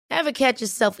Ever catch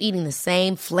yourself eating the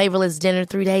same flavorless dinner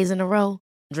 3 days in a row?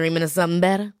 Dreaming of something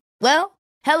better? Well,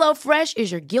 HelloFresh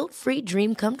is your guilt-free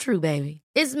dream come true, baby.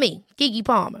 It's me, Keke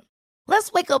Palmer.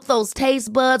 Let's wake up those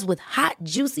taste buds with hot,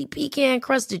 juicy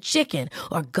pecan-crusted chicken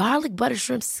or garlic butter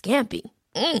shrimp scampi.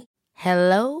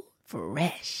 Hello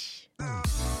Fresh.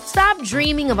 Stop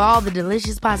dreaming of all the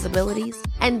delicious possibilities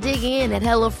and dig in at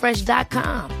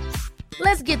HelloFresh.com.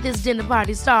 Let's get this dinner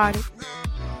party started.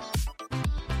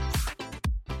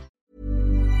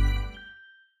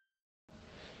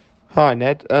 Hi,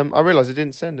 Ned. I realised I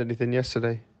didn't send anything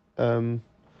yesterday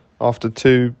after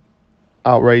 2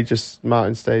 outrageous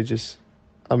mountain stages.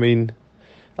 I mean,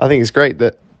 I think it's great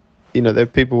that,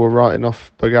 that people were writing off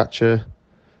Pogačar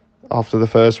after the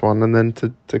first one, and then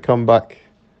to come back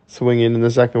swinging in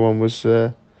the second one was,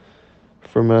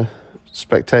 from a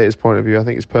spectator's point of view, I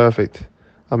think it's perfect.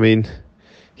 I mean,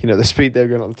 the speed they were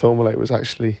going on the Tourmalet was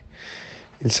actually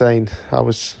insane. I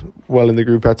was well in the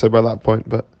gruppetto by that point,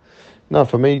 but no,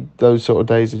 for me, those sort of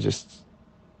days are it's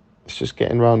just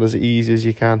getting around as easy as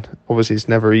you can. Obviously, it's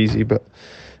never easy, but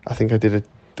I think I did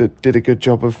a good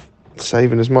job of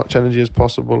saving as much energy as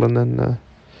possible. And then,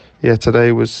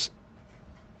 today was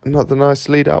not the nice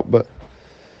lead out, but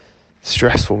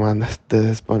stressful, man.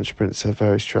 The bunch sprints are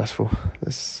very stressful.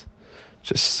 There's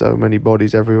just so many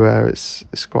bodies everywhere. It's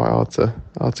quite hard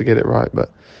to get it right. But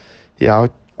yeah, I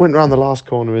went around the last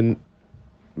corner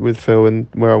with Phil and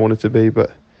where I wanted to be,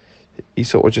 but he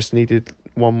sort of just needed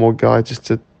one more guy just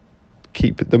to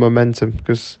keep the momentum,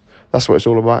 because that's what it's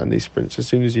all about in these sprints. As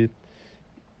soon as you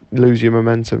lose your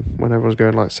momentum when everyone's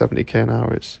going like 70k an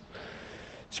hour, it's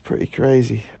pretty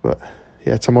crazy. But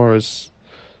yeah, tomorrow's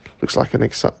looks like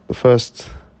the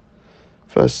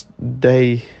first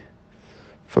day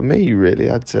for me,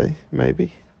 really. I'd say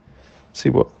maybe see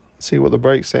what the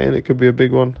break's saying. It could be a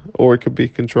big one, or it could be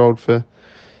controlled for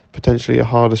potentially a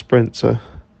harder sprint. So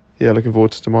yeah, looking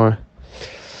forward to tomorrow.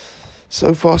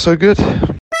 So far, so good.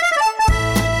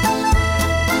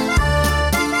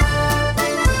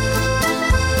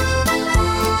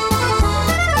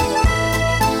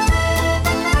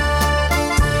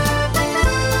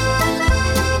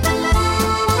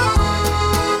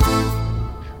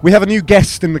 We have a new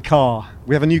guest in the car.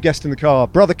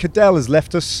 Brother Cadel has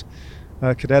left us.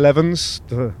 Cadel Evans,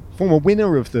 the former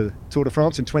winner of the Tour de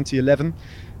France in 2011.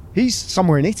 He's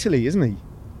somewhere in Italy, isn't he?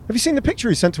 Have you seen the picture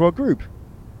he sent to our group?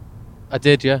 I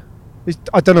did, yeah.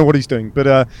 I don't know what he's doing,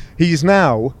 but he is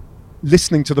now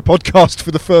listening to the podcast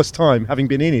for the first time, having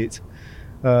been in it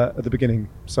at the beginning.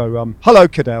 So, hello,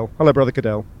 Cadel. Hello, Brother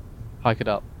Cadel. Hi,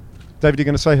 Cadel. David, you're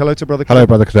going to say hello to Brother Cadel? Hello,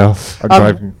 Brother Cadel. I'm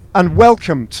driving. And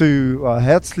welcome to,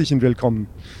 herzlichen Willkommen,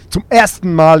 zum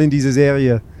ersten Mal in dieser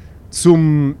Serie,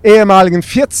 zum ehemaligen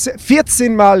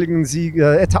 14-maligen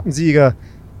Etappensieger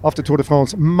auf der Tour de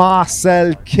France,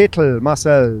 Marcel Kittel.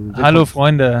 Marcel. Hallo,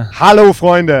 Freunde. Hallo,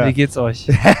 Freunde. Wie geht's euch?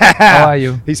 How are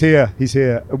you? He's here.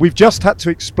 We've just had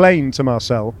to explain to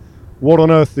Marcel what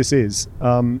on earth this is,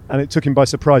 and it took him by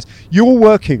surprise. You're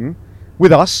working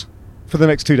with us for the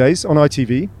next 2 days on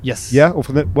ITV. Yes. Yeah, or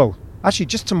actually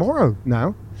just tomorrow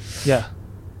now. Yeah.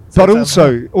 But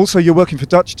also you're working for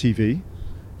Dutch TV.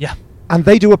 Yeah. And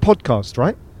they do a podcast,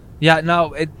 right? Yeah,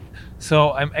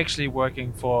 so I'm actually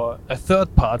working for a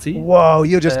third party. Whoa,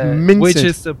 you're just minted. Which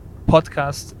is the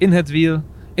podcast In Het Wiel,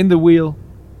 In the Wheel,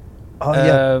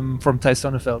 from Thijs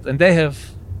Sonneveld. And they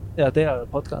are a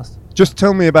podcast. Just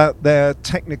tell me about their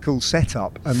technical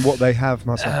setup and what they have,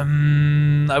 Marcel.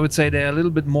 I would say they're a little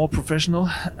bit more professional.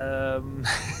 You've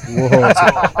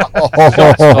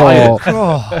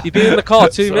been in the car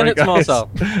 2 minutes, guys.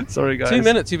 Marcel. Sorry, guys. 2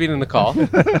 minutes you've been in the car.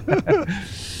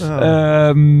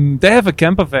 They have a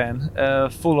camper van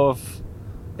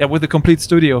with a complete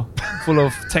studio, full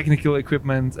of technical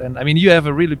equipment. And I mean, you have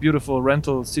a really beautiful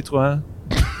rental Citroën.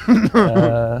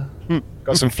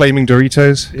 Got some flaming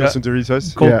Doritos. Got some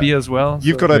Doritos. Cold beer as well.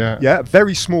 You've got a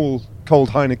very small cold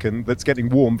Heineken that's getting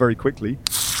warm very quickly.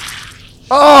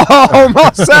 Oh,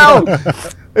 Marcel!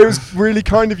 It was really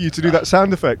kind of you to do that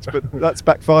sound effect, but that's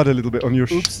backfired a little bit on your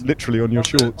literally on your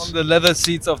shorts. On the leather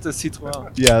seats of the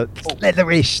Citroën. Yeah,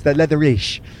 leatherish. They're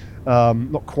leatherish.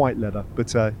 Not quite leather,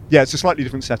 but it's a slightly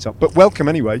different setup. But welcome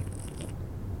anyway.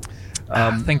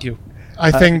 Thank you.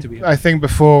 I think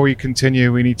before we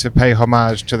continue, we need to pay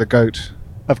homage to the GOAT.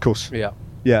 Of course.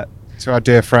 Yeah. To our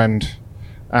dear friend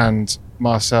and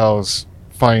Marcel's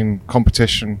fine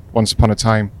competition once upon a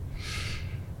time,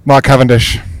 Mark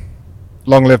Cavendish.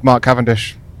 Long live Mark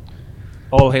Cavendish.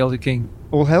 All hail the king.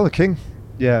 All hail the king.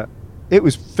 Yeah. It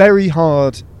was very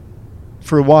hard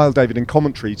for a while, David, in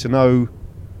commentary to know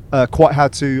quite how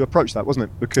to approach that, wasn't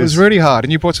it? Because it was really hard,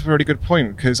 and you brought up a really good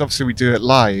point, because obviously we do it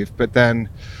live, but then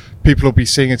people will be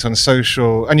seeing it on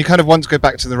social, and you kind of want to go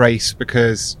back to the race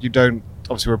because you don't.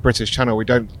 Obviously, we're a British channel. We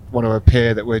don't want to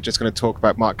appear that we're just going to talk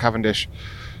about Mark Cavendish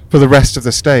for the rest of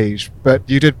the stage. But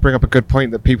you did bring up a good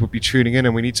point that people will be tuning in,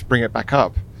 and we need to bring it back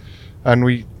up. And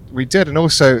we did, and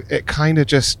also it kind of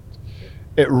just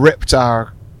ripped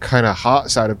our kind of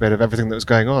hearts out a bit of everything that was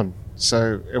going on.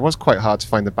 So it was quite hard to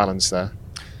find the balance there.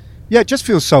 Yeah, it just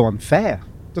feels so unfair,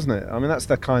 doesn't it? I mean, that's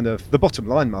the kind of the bottom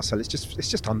line, Marcel. It's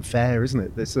just unfair, isn't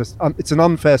it? It's an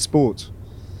unfair sport.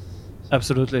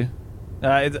 Absolutely.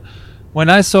 When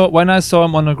I saw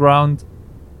him on the ground,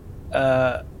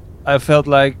 I felt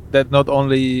like that not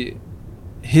only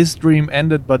his dream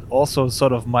ended, but also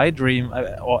sort of my dream,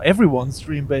 or everyone's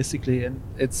dream, basically. And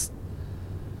it's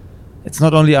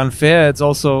not only unfair; it's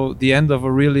also the end of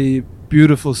a really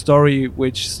beautiful story,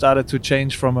 which started to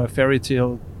change from a fairy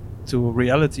tale to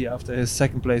reality after his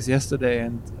second place yesterday.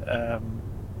 And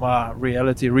wow,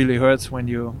 reality really hurts when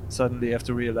you suddenly have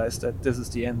to realize that this is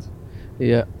the end.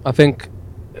 Yeah, I think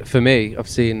for me,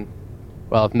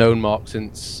 I've known Mark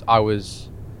since I was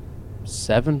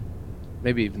 7,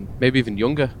 maybe even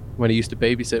younger, when he used to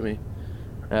babysit me.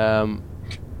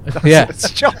 Yeah,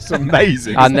 It's just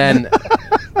amazing. and then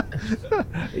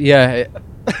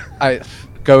I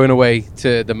going away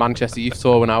to the Manchester Youth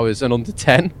Tour when I was an under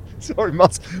 10. Sorry,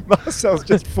 Marcel's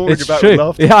just falling It's about true. with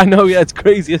laughter. Yeah, I know. Yeah, it's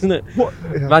crazy, isn't it? What?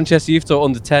 Yeah. Manchester Youth Tour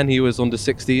under 10. He was under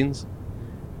 16s,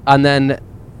 and then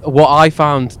what I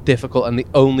found difficult, and the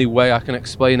only way I can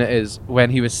explain it, is when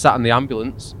he was sat in the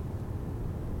ambulance,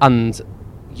 and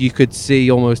you could see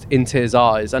almost into his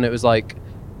eyes, and it was like,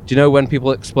 do you know when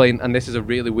people explain, and this is a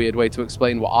really weird way to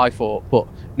explain what I thought, but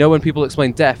you know when people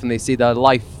explain death and they see their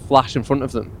life flash in front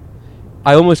of them,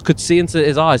 I almost could see into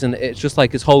his eyes, and it's just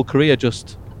like his whole career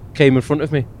just came in front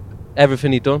of me,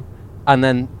 everything he'd done. And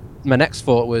then my next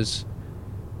thought was,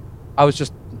 I was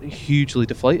just hugely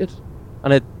deflated,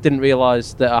 and I didn't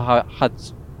realise that I had,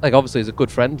 like, obviously he's a good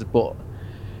friend, but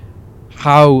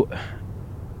how,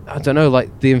 I don't know,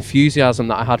 like the enthusiasm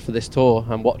that I had for this tour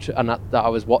and that I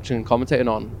was watching and commentating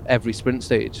on every sprint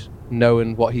stage,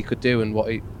 knowing what he could do and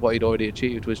what he'd already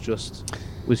achieved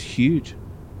was huge.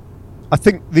 I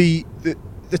think the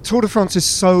Tour de France is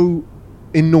so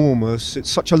enormous. It's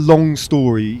such a long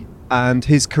story, and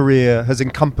his career has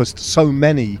encompassed so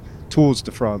many Tours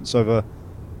de France over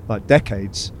like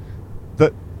decades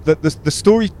that the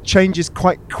story changes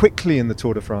quite quickly in the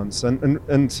Tour de France. And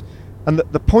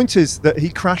the point is that he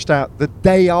crashed out the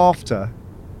day after,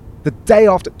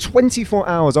 24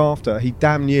 hours after he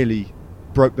damn nearly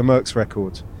broke the Merckx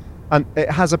record. And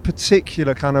it has a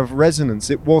particular kind of resonance.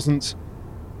 It wasn't...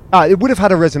 it would have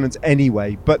had a resonance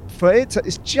anyway, but for it,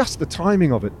 it's just the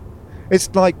timing of it. It's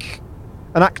like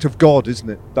an act of God, isn't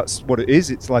it? That's what it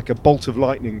is. It's like a bolt of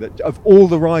lightning that, of all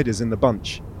the riders in the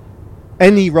bunch,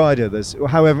 any rider, there's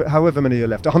however many are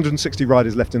left, 160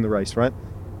 riders left in the race, right?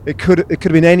 It could have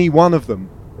been any one of them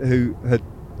who'd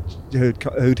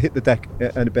hit the deck,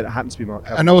 and it happens to be Mark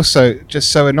Cavendish. And also,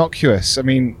 just so innocuous, I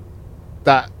mean,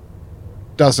 that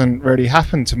doesn't really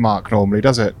happen to Mark normally,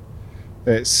 does it?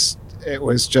 It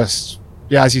was just,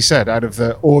 yeah, as you said, out of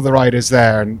all the riders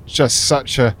there, and just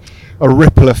such a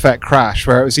ripple effect crash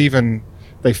where it was even,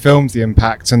 they filmed the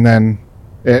impact and then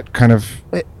it kind of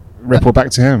rippled back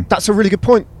to him. That's a really good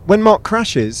point. When Mark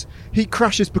crashes, he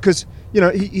crashes because,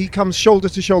 he comes shoulder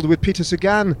to shoulder with Peter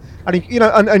Sagan, and he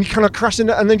kind of crashes,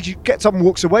 and then he gets up and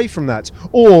walks away from that.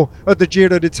 Or at the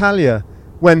Giro d'Italia,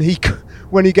 when he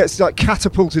gets like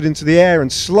catapulted into the air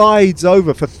and slides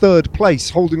over for third place,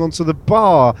 holding onto the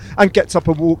bar, and gets up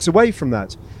and walks away from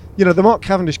that. The Mark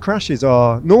Cavendish crashes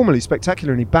are normally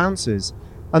spectacular, and he bounces.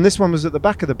 And this one was at the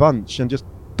back of the bunch and just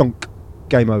dunk,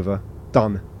 game over,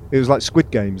 done. It was like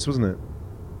Squid Games, wasn't it?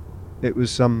 It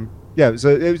was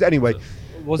it was anyway.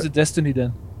 Was it destiny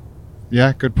then?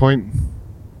 Yeah, good point.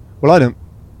 Well, I don't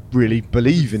really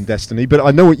believe in destiny, but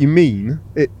I know what you mean.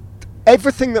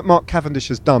 Everything that Mark Cavendish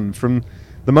has done from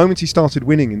the moment he started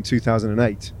winning in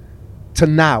 2008 to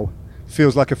now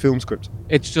feels like a film script.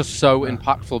 It's just so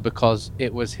impactful because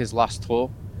it was his last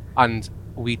tour, and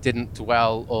we didn't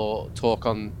dwell or talk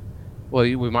on, well,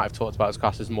 we might have talked about his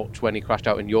crash as much when he crashed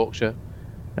out in Yorkshire,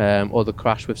 or the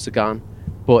crash with Sagan,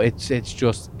 but it's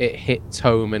just, it hits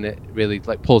home, and it really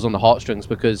like pulls on the heartstrings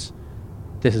because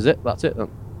this is it, that's it.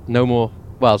 No more,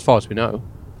 well, as far as we know,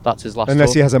 that's his last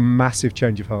Unless tour. he has a massive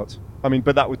change of heart. I mean,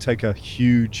 but that would take a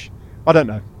huge... I don't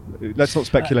know. Let's not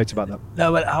speculate about that.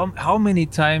 No, but how many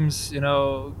times,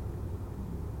 can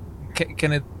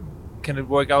it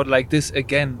work out like this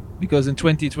again? Because in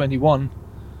 2021,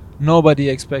 nobody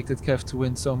expected Kev to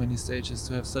win so many stages,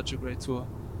 to have such a great tour.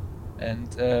 And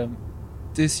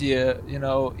this year, you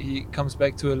know, he comes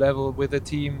back to a level with a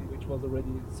team which was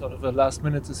already sort of a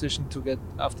last-minute decision to get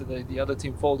after the other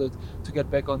team folded, to get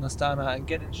back on Astana and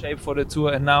get in shape for the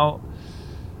tour. And now,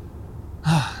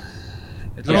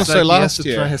 it And looks also like he has last to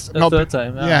year, try a third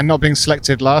time. yeah, not being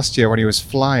selected last year when he was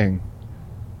flying.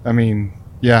 I mean,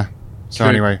 yeah. So True.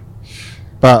 anyway,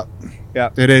 but Yeah.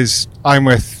 it is. I'm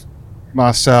with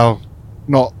Marcel,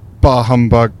 not bar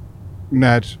humbug,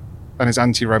 Ned, and his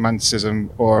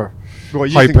anti-romanticism or Well,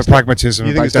 you think it's hyper-pragmatism.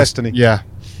 you think about it's destiny? Yeah,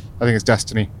 I think it's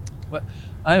destiny.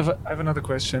 I have another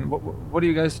question. What do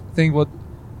you guys think?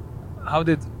 How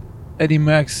did Eddie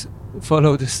Merckx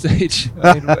follow the stage?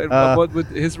 I mean, what would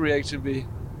his reaction be?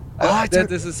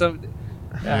 This is something.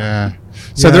 Yeah.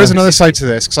 So Yeah. there is another side to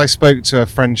this, because I spoke to a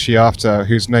Frenchie after,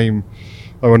 whose name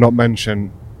I will not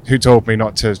mention, who told me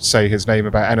not to say his name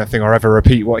about anything or ever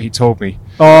repeat what he told me.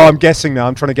 Oh, I'm guessing now.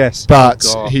 I'm trying to guess. But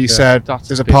Oh, God, he yeah. said That's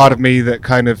there's a big part one. of me that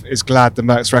kind of is glad the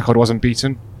Merckx record wasn't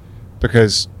beaten,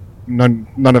 because none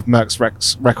of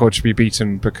Merck's record should be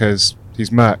beaten because he's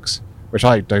Merckx, which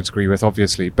I don't agree with,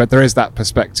 obviously. But there is that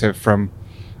perspective from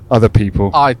other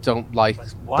people. I don't like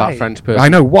Why? that French person. I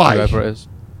know why. Whoever it is.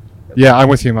 Yeah, I'm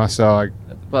with you, Marcel.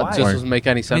 But Why? it just doesn't make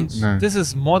any I mean, sense. No. this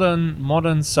is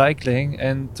modern cycling,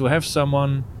 and to have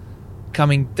someone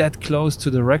coming that close to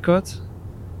the record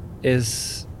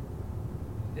is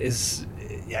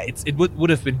yeah, it would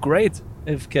have been great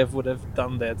if Kev would have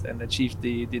done that and achieved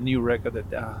the new record.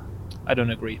 That I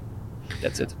don't agree.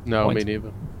 That's it. No, Point. me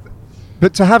neither.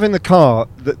 But to have in the car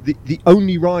the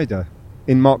only rider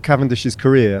in Mark Cavendish's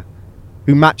career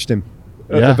who matched him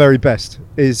at Yeah. the very best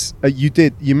is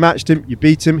you matched him, you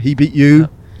beat him, he beat you.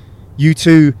 You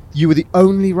two, you were the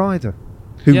only rider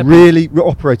who Yeah, but- really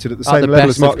operated at the At same the level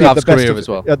best as Mark. of Cav's career as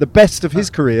well. At the best of his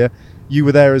career, you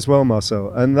were there as well,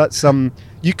 Marcel. And that's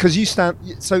because you stand.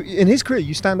 So in his career,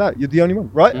 you stand out. You're the only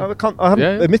one, right? Yeah. I haven't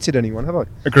Yeah, yeah. omitted anyone, have I?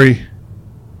 Agree.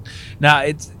 Nah,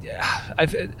 it's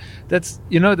that's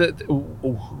that.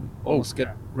 Almost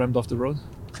get rammed off the road.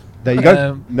 There you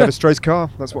go. Um, Never strays car.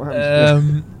 That's what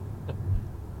happens.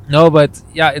 No, but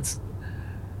yeah,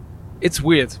 it's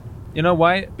weird. You know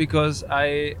why? Because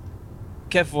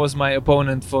Kev was my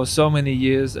opponent for so many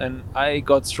years, and I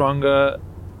got stronger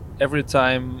every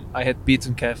time I had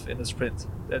beaten Kev in a sprint.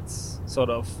 That's sort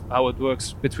of how it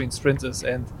works between sprinters.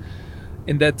 And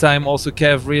in that time, also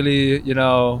Kev really,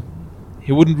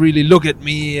 he wouldn't really look at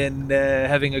me, and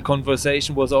having a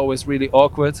conversation was always really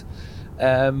awkward.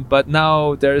 But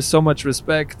now there is so much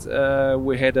respect.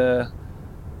 We had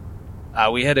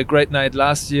a great night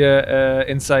last year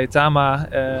in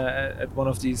Saitama at one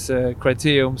of these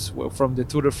criteriums from the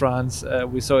Tour de France.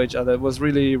 We saw each other. It was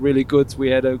really, really good. We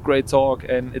had a great talk,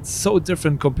 and it's so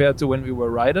different compared to when we were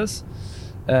riders.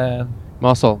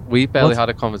 Marcel, we barely What? had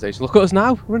a conversation. Look at us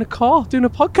now. We're in a car doing a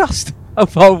podcast. How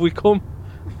far have we come?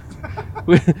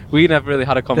 we never really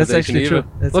had a conversation actually either.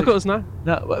 true. That's Look at actually- us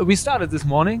now. No, we started this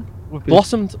morning.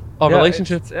 Blossomed our Yeah,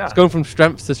 relationship. it's- yeah. It's going from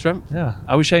strength to strength. Yeah.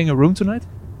 Are we sharing a room tonight?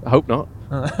 I hope not.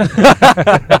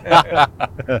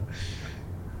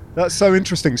 That's so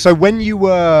interesting. So when you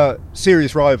were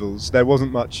serious rivals, there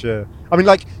wasn't much. I mean,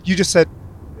 like you just said,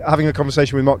 having a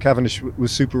conversation with Mark Cavendish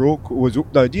was super awkward.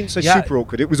 No, you didn't say Yeah. super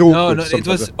awkward. It was awkward. No, it sometimes.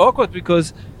 was awkward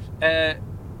because Hey,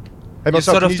 you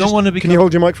Marcel, sort can of you don't just- want to Can become. you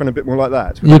hold your microphone a bit more like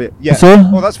that? Yeah. A bit. Yeah. So?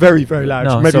 Oh, that's very, very loud.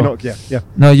 No, Maybe so- not. Yeah, yeah.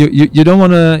 No, you don't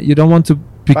want to. You don't want to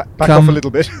become. Back off a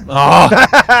little bit. Oh,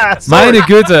 Sorry. meine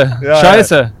Güte, Yeah,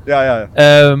 Scheiße. Yeah,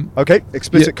 yeah. Okay,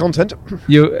 explicit Yeah. content.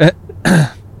 You.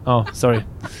 Oh, sorry.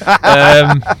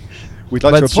 We'd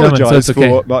like But to it's German, so apologise it's okay.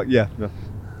 for. But yeah. No.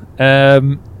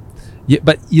 Yeah,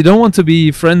 but you don't want to be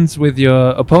friends with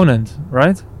your opponent,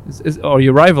 right? Or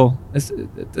your rival.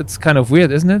 It's kind of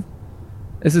weird, isn't it?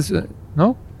 Is this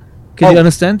no? Can Oh. you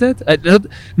understand that?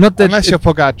 Not that. Unless you're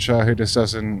Pogacar, who just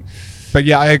doesn't. But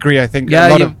yeah, I agree. I think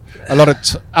Yeah, a lot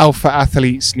of alpha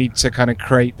athletes need to kind of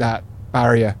create that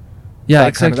barrier. yeah,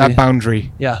 that kind exactly. of, that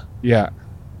boundary. Yeah, Yeah.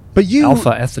 But you. alpha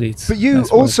athletes. But you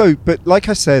that's what- also, but like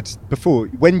I said before,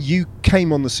 when you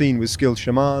came on the scene with Skill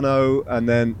Shimano and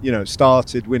then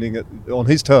started winning on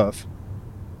his turf,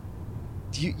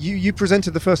 you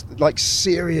presented the first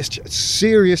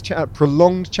serious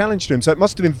prolonged challenge to him. So it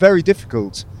must have been very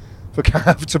difficult for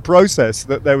Cav to process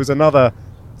that there was another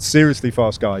seriously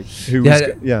fast guy who was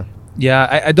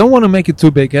Yeah, I don't want to make it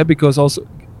too big, because also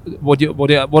what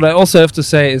I also have to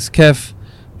say is Kev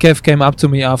came up to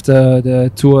me after the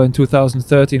tour in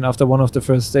 2013, after one of the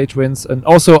first stage wins, and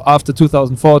also after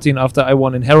 2014, after I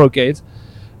won in Harrogate.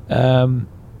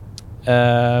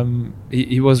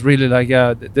 He was really like,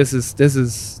 yeah, this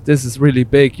is really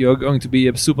big. You're going to be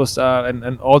a superstar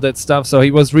and all that stuff. So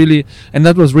he was really, and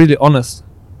that was really honest.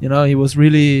 You know, he was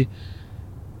really.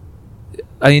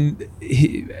 I mean,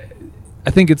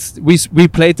 I think it's we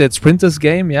played that sprinters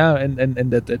game, yeah, and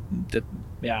that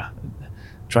yeah,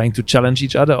 trying to challenge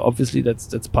each other. Obviously,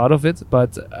 that's part of it,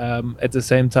 but at the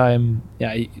same time,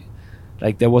 yeah,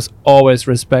 like there was always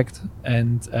respect,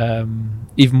 and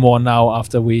even more now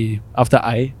after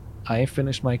I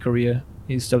finished my career,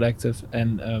 he's still active,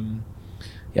 and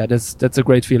yeah, that's a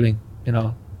great feeling, you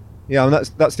know. Yeah, and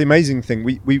that's the amazing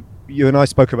thing. You and I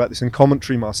spoke about this in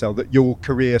commentary, Marcel, that your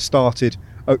career started,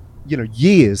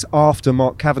 years after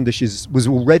Mark Cavendish's was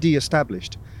already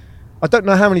established. I don't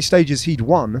know how many stages he'd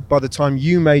won by the time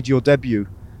you made your debut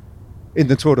in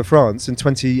the Tour de France in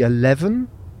 2011.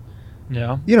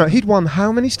 Yeah. You know, he'd won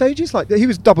how many stages? Like, he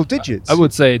was double digits. I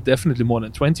would say definitely more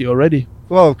than 20 already.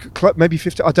 Well, maybe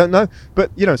 50, I don't know.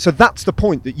 But, you know, so that's the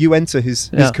point that you enter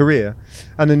his career.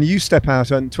 And then you step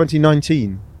out in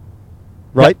 2019,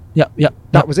 right? Yeah.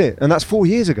 That was it. And that's 4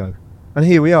 years ago. And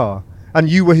here we are. And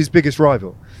you were his biggest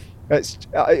rival.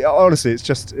 Honestly, it's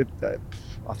just...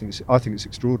 I think it's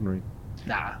extraordinary.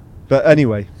 Nah. But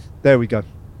anyway, there we go.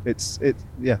 It's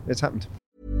happened.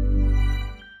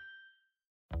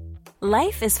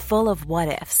 Life is full of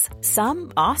what-ifs.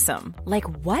 Some awesome, like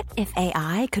what if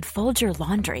AI could fold your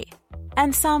laundry?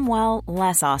 And some, well,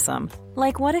 less awesome,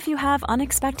 like what if you have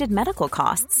unexpected medical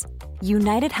costs?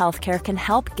 United Healthcare can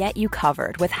help get you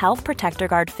covered with Health Protector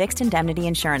Guard fixed indemnity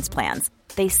insurance plans.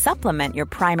 They supplement your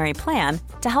primary plan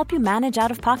to help you manage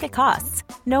out-of-pocket costs.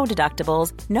 No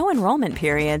deductibles, no enrollment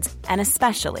periods, and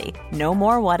especially no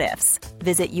more what-ifs.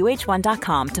 Visit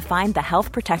uh1.com to find the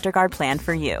Health Protector Guard plan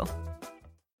for you.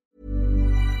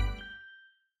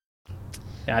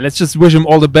 Yeah, let's just wish him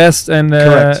all the best and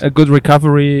a good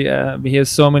recovery. He has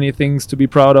so many things to be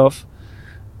proud of.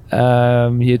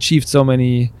 He achieved so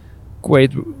many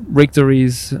great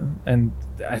victories, and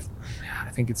I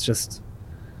think it's just...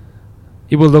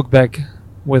 He will look back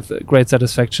with great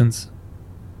satisfactions.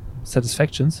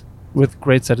 With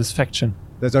great satisfaction.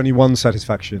 There's only one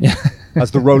satisfaction,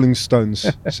 as the Rolling Stones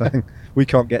saying. We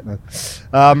can't get no.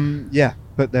 Yeah,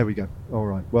 but there we go. All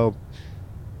right. Well,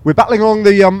 we're battling along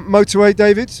the motorway,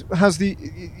 David. How's the...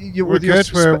 We're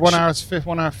good. We're 1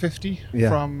 hour 50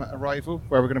 from arrival,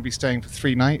 where we're going to be staying for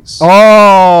 3 nights.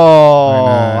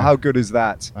 Oh, how good is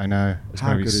that? I know. It's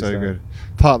going to be so good.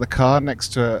 Parked the car next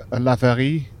to a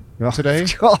laverie today,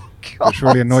 which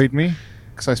really annoyed me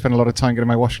because I spent a lot of time getting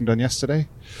my washing done yesterday.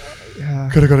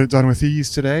 Could have got it done with ease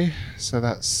today, so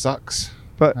that sucks.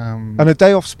 But and a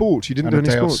day off sport. You didn't do any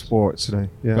sports? A day off sports today.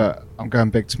 Yeah. But I'm going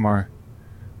big tomorrow.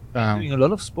 Doing a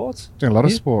lot of sports? Doing a lot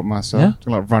of sport myself. Yeah?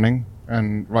 Doing a lot of running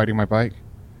and riding my bike.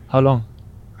 How long?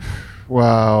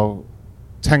 Well,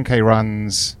 10k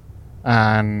runs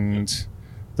and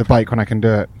the bike when I can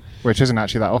do it, which isn't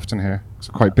actually that often here. It's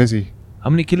quite busy. How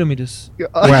many kilometers?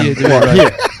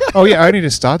 Oh yeah, I only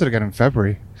just started again in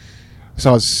February,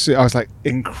 so I was like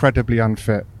incredibly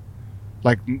unfit,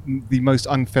 like the most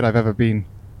unfit I've ever been,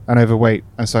 and overweight.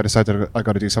 And so I decided I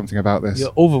got to do something about this. You're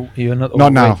not overweight.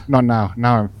 Not now.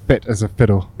 Now I'm fit as a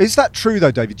fiddle. Is that true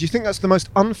though, David? Do you think that's the most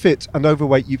unfit and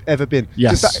overweight you've ever been?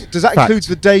 Yes. Does that include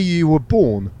the day you were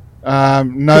born?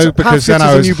 No, because then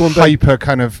I was hyper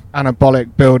kind of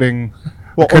anabolic building.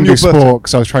 I couldn't do sport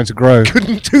because I was trying to grow.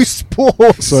 Couldn't do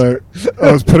sports. So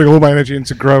I was putting all my energy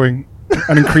into growing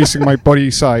and increasing my body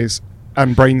size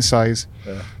and brain size.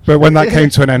 Yeah. But when that came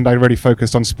to an end, I really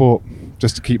focused on sport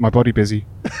just to keep my body busy.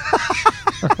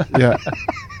 Yeah,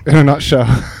 in a nutshell.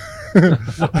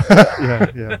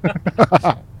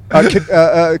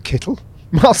 Kittle.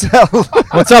 Marcel.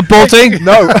 What's up, bolting?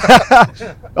 No.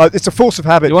 It's a force of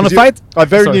habit. You want to fight? I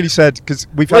very nearly said, because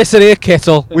we've... Listen here,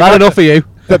 Kittle. Not enough for you.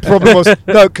 The problem was...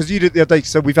 No, because you did the other day.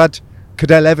 So we've had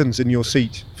Cadell Evans in your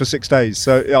seat for 6 days.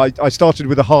 So I started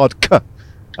with a hard K,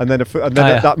 and then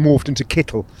that morphed into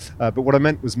Kittle. But what I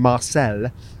meant was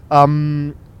Marcel.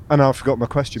 And I forgot my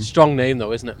question. Strong name,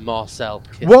 though, isn't it? Marcel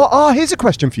Kittle. Well, here's a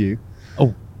question for you.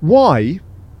 Oh. Why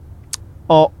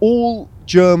are all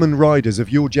German riders of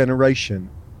your generation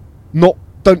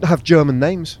don't have German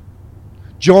names?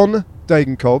 John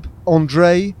Degenkolb,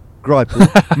 Andre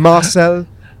Greipel, Marcel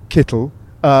Kittel.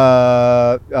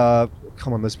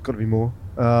 Come on, there's got to be more.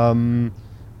 Name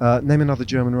another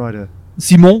German rider.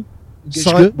 Simon.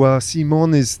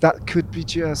 Simon that could be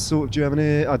just sort of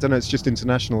Germany. I don't know. It's just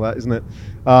international, that isn't it?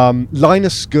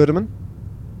 Linus Gerdemann.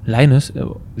 Linus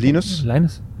Gerdemann.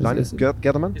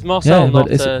 Is Marcel not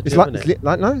German? Is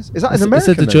that an American name? Is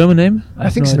it the German name?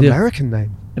 I think it's an American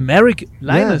name.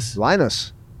 Linus. Yeah,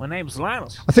 Linus. My name's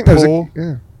Linus. I think there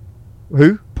was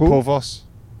Who? Paul Voss.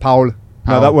 Paul.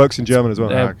 No, that works in German as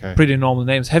well. Okay. Pretty normal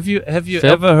names. Have you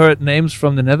ever heard names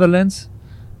from the Netherlands?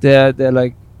 They're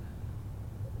like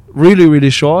really, really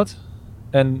short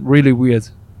and really weird.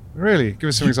 Really? Give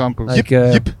us some examples. Like,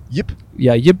 Yip.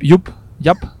 Yeah, yip,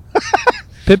 yup,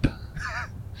 pip.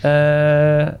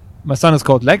 My son is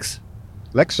called Lex.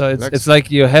 Lex. So Lex. it's like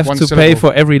you have One to syllable. pay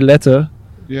for every letter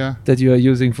Yeah. that you are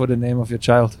using for the name of your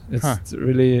child. It's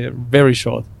really very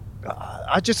short.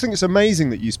 I just think it's amazing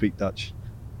that you speak Dutch.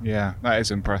 Yeah, that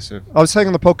is impressive. I was saying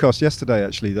on the podcast yesterday,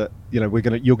 actually, that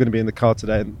you're gonna be in the car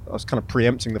today, and I was kind of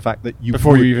preempting the fact that you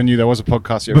Before you even knew there was a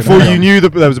podcast. before you knew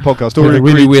that there was a podcast, or With a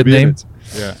agreed really to weird be in name. it.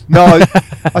 Yeah. No,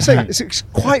 I say it's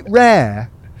quite rare,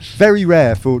 very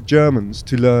rare for Germans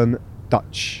to learn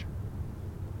Dutch,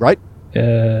 right?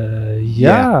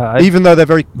 Yeah. Even though they're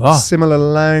very Ah. similar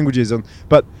languages,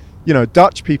 but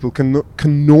Dutch people can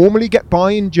normally get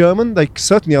by in German. They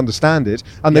certainly understand it,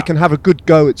 and they can have a good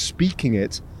go at speaking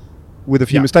it, with a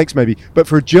few mistakes maybe. But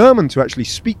for a German to actually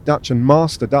speak Dutch and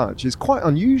master Dutch is quite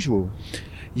unusual.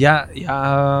 Yeah,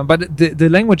 but the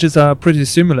languages are pretty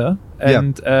similar,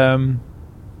 and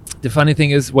the funny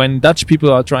thing is when Dutch people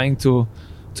are trying to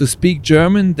speak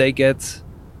German, they get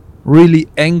really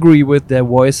angry with their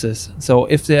voices. So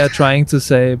if they are trying to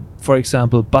say, for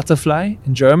example, butterfly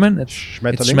in German, it's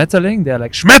Schmetterling. They're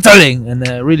like Schmetterling, and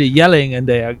they're really yelling, and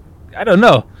they are, I don't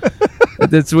know.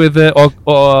 It's with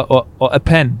or a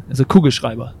pen. It's a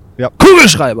Kugelschreiber. Yep.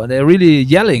 Kugelschreiber. They're really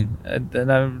yelling, and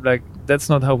I'm like, that's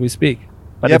not how we speak.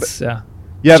 But it's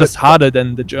just harder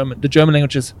than the German. The German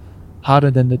language is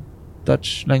harder than the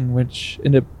Dutch language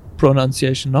in the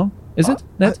pronunciation. No, is it?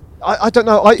 Ned? I don't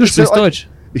know. Du sprichst Deutsch.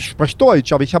 Ich spreche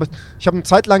Deutsch, aber ich habe eine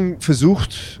Zeit lang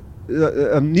versucht,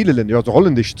 Niederländisch, also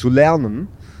Holländisch zu lernen.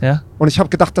 Ja. Und ich habe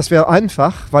gedacht, das wäre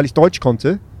einfach, weil ich Deutsch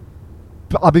konnte.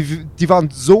 Aber die waren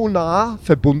so nah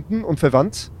verbunden und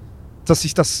verwandt, dass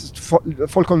ich das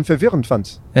vollkommen verwirrend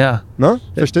fand. Ja. Ne?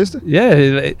 Verstehst du?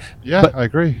 Yeah. Yeah, But- I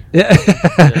agree.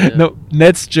 Yeah. No,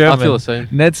 Ned's German. I feel the same.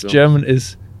 Ned's German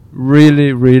is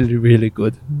really, really, really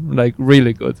good. Like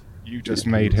really good. You just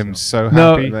made him so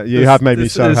No. happy. You have made me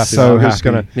This so is happy. so I'm just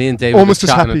happy. gonna Me and David Almost were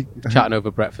as chatting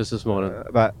over breakfast this morning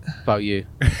about you.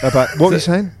 what were you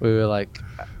saying? We were like,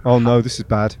 Oh no, this is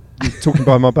bad. You're talking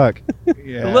behind my back.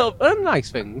 Yeah. a little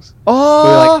nice things. We Oh,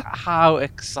 were like, how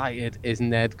excited is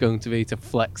Ned going to be to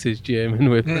flex his German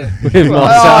with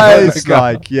Marcel? it's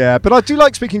like, yeah. But I do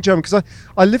like speaking German because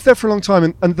I lived there for a long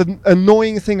time, and the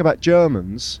annoying thing about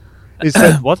Germans is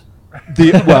that What?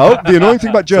 the annoying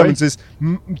thing about Germans is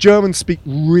Germans speak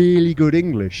really good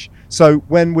English. So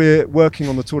when we're working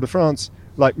on the Tour de France,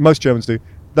 like most Germans do,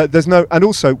 there's no, and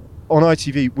also on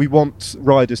ITV we want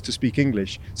riders to speak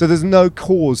English. So there's no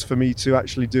cause for me to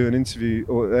actually do an interview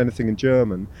or anything in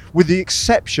German, with the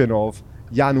exception of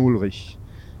Jan Ulrich.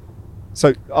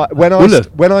 So when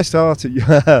I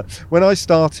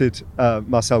started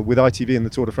Marcel with ITV in the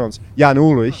Tour de France, Jan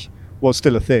Ulrich was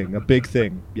still a thing, a big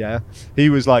thing. Yeah, he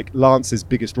was like Lance's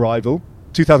biggest rival.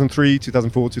 2003,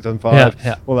 2004, 2005,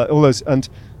 Yeah. all those. And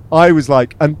I was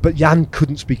like, but Jan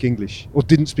couldn't speak English, or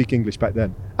didn't speak English back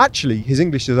then. Actually, his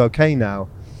English is okay now,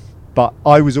 but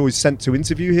I was always sent to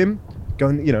interview him,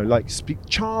 going,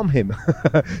 charm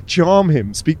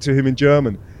him, speak to him in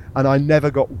German. And I never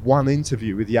got one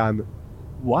interview with Jan.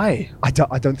 Why? I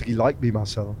don't think he liked me,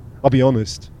 Marcel. I'll be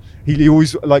honest. He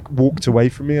always like walked away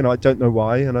from me, and I don't know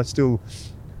why. And I still,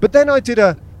 but then I did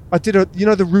a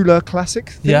the Rouleur Classic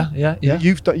thing. Yeah.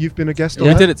 You've been a guest on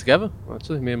We that. did it together,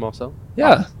 actually, me and Marcel.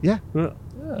 Yeah. Yeah.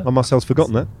 Oh, Marcel's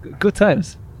forgotten that. Good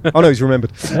times. Oh no, he's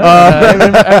remembered.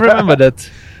 I remember that.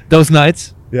 Those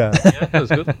nights. Yeah. That was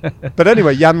good. But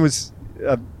anyway, Jan was.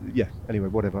 Anyway,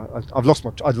 whatever. I've lost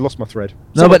my thread.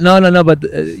 No, but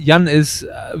Jan is.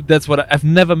 That's what I've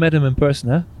never met him in person.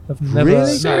 Huh? I've never. Really? no,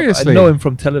 Seriously? I know him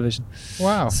from television.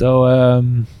 Wow. So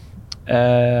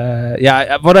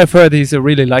what I've heard, he's a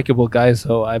really likable guy.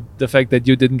 So the fact that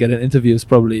you didn't get an interview is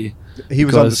probably He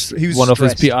was because he was one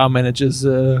stressed. of his PR managers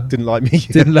Didn't like me.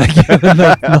 didn't like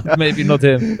you. Maybe not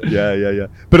him. Yeah.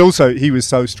 But also, he was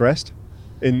so stressed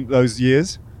in those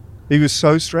years. He was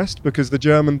so stressed because the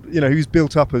German, he was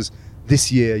built up as this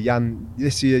year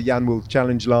Jan will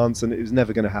challenge Lance, and it was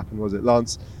never going to happen, was it?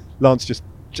 Lance just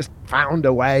found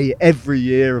a way every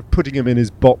year of putting him in his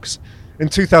box. In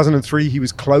 2003, he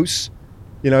was close.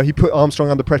 He put Armstrong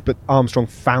under pressure, but Armstrong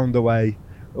found a way.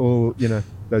 Or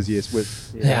those years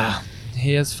with. Yeah,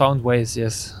 he has found ways.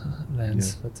 Yes,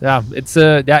 Lance. Yeah. But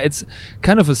it's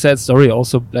kind of a sad story.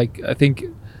 Also, like I think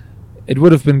it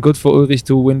would have been good for Ulrich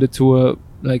to win the Tour,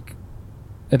 like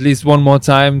at least one more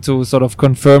time to sort of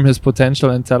confirm his potential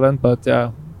and talent. But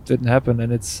didn't happen,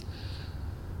 and it's.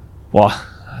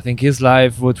 I think his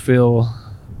life would feel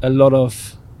a lot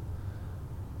of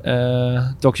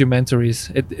documentaries.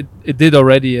 It did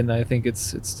already, and I think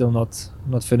it's still not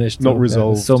finished. Not So,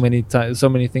 resolved. there's so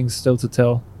many things still to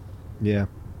tell. Yeah,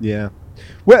 yeah.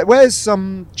 Where's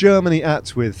Germany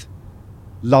at with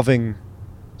loving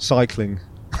cycling?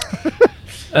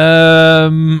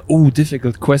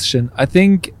 Difficult question. I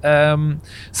think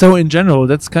so. In general,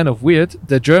 that's kind of weird.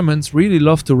 The Germans really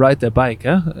love to ride their bike.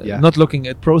 Yeah. Not looking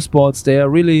at pro sports, they are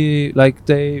really like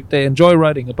they enjoy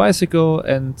riding a bicycle,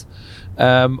 and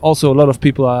also a lot of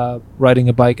people are riding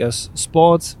a bike as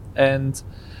sport. And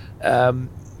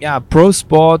pro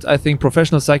sport. I think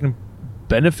professional cycling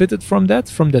benefited from that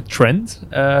trend.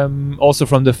 Also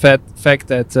from the fact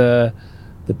that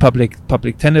the public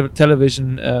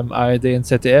television, ARD and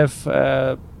ZDF,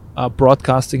 are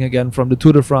broadcasting again from the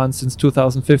Tour de France since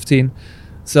 2015.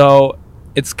 So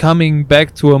it's coming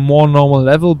back to a more normal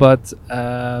level, but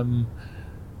there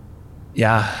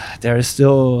is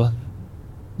still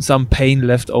some pain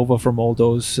left over from all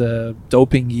those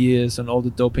doping years and all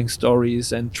the doping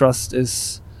stories, and trust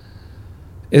is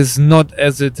not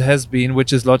as it has been,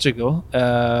 which is logical.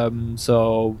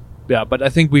 But I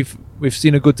think we've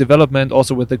seen a good development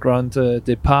also with the Grand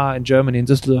Depart in Germany in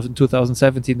Düsseldorf in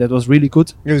 2017. That was really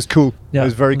good. It was cool. Yeah, it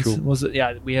was very cool.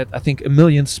 We had I think 1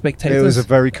 million spectators. It was a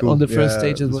very cool on the first yeah,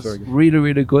 stage. It was very good. really,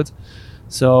 really good.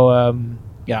 So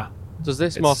Does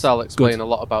this, Marcel, explain a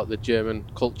lot about the German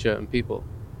culture and people?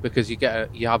 Because you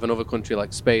have another country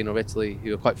like Spain or Italy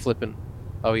who are quite flippant.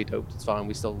 Oh, he doped, it's fine,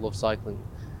 we still love cycling.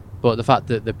 But the fact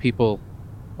that the people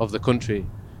of the country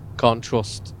can't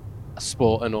trust a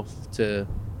sport enough to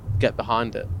get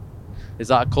behind it, is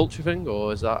that a culture thing,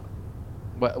 or is that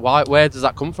where does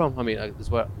that come from? I mean, it's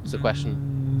the question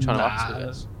I'm trying to ask. I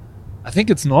guess. I think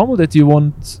it's normal that you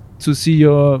want to see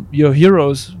your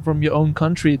heroes from your own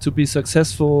country to be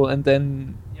successful, and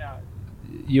then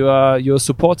you're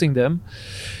supporting them.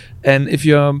 And if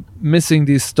you're missing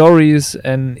these stories,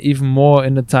 and even more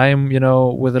in a time,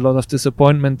 with a lot of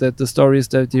disappointment that the stories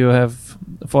that you have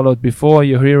followed before,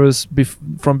 your heroes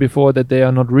from before, that they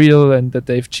are not real and that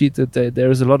they've cheated, there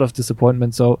is a lot of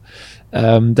disappointment. So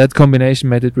that combination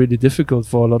made it really difficult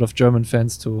for a lot of German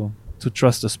fans to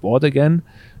trust the sport again.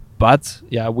 But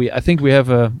I think we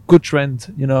have a good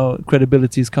trend.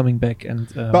 Credibility is coming back,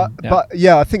 and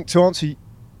I think to answer.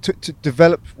 To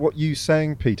develop what you're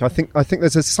saying, Pete, I think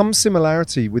there's some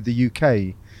similarity with the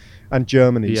UK and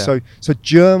Germany. Yeah. So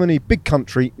Germany, big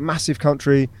country, massive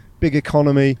country, big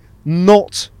economy,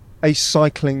 not a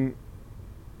cycling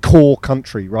core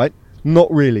country, right?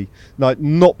 Not really. Like,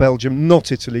 not Belgium,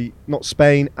 not Italy, not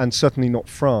Spain, and certainly not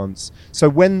France. So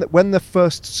when the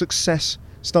first success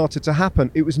started to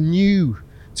happen, it was new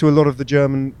to a lot of the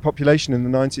German population in the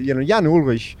 90s. Jan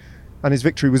Ullrich and his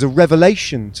victory was a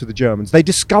revelation to the Germans. They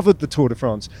discovered the Tour de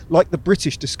France, like the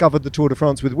British discovered the Tour de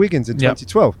France with Wiggins in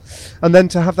 2012. And then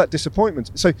to have that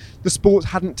disappointment. So the sport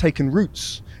hadn't taken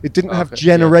roots. It didn't have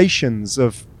generations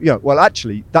of,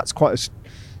 actually, that's quite a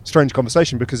strange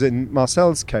conversation, because in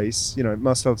Marcel's case,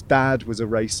 Marcel's dad was a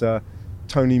racer,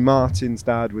 Tony Martin's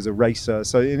dad was a racer.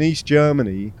 So in East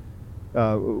Germany,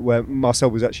 where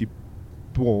Marcel was actually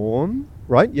born,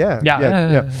 right? Yeah.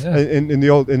 In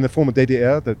the former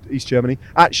DDR, the East Germany,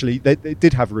 actually they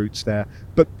did have roots there.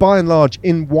 But by and large,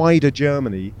 in wider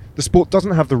Germany, the sport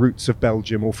doesn't have the roots of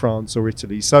Belgium or France or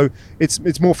Italy. So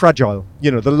it's more fragile.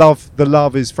 The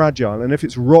love is fragile, and if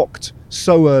it's rocked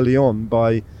so early on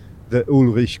by the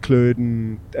Ulrich,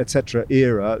 Klöden, etc.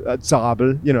 era at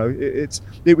Zabel,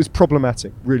 it was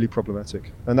problematic, really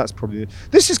problematic, and that's probably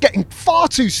this is getting far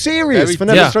too serious for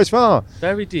Never Strays Far.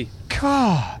 Very deep.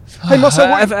 God. Hey,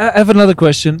 Marcel, I have another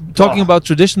question. Talking about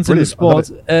traditions in the sport,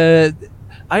 I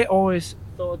always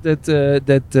thought that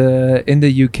in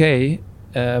the UK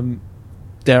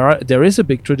there is a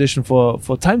big tradition for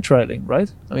time trialing,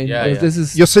 right? I mean, this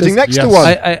is you're sitting next to one.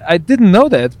 I didn't know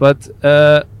that, but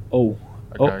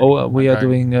we are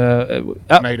doing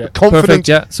made it. Confident,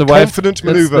 perfect, so confident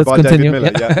maneuver by continue.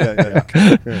 David Miller.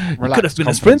 Yeah. You could have been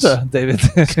a sprinter, David,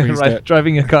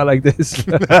 driving a car like this.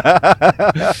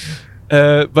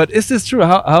 But is this true?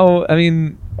 How I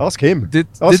mean, ask him. Did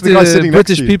the guy sitting the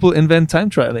British next to you. people invent time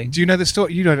trialing? Do you know the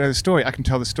story? You don't know the story. I can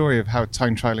tell the story of how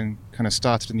time trialing kind of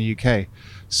started in the UK.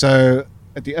 So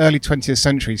at the early 20th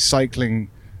century, cycling,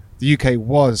 the UK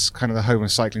was kind of the home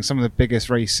of cycling. Some of the biggest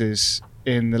races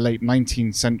in the late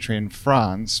 19th century in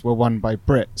France were won by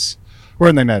Brits,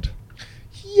 weren't they, Ned?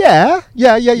 Yeah,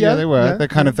 they were.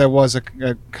 There was a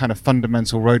kind of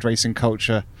fundamental road racing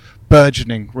culture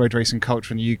burgeoning road racing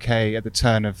culture in the UK at the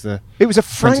turn of the It was a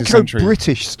 20th century.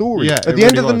 Franco-British story. Yeah, At it the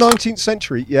end of really the was. 19th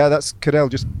century, yeah, that's Cadell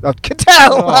just...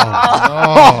 Cadell!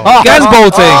 Gas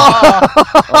bolting.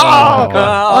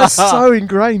 I'm so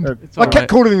ingrained. It's I kept alright.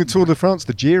 calling the Tour de France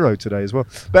the Giro today as well.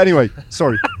 But anyway,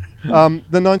 sorry. The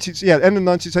 19th, end of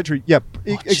the 19th century. Yeah,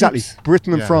 exactly. chips.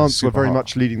 Britain and Yeah, France were super very hot.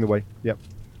 much leading the way. Yep.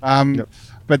 Yep.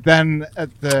 But then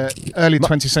at the early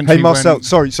 20th century, Hey Marcel, when-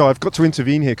 sorry, I've got to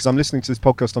intervene here because I'm listening to this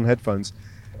podcast on headphones.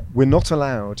 We're not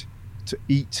allowed to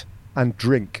eat and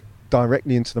drink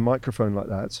directly into the microphone like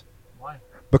that. Why?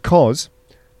 Because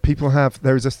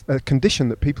there is a condition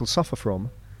that people suffer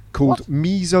from called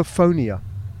misophonia.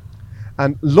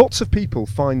 And lots of people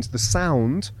find the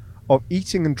sound of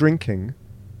eating and drinking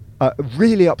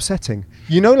really upsetting.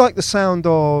 Like the sound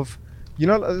of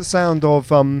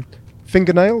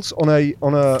fingernails on a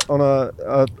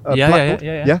blackboard.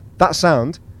 Yeah. That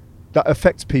sound that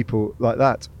affects people like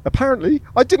that. Apparently,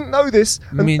 I didn't know this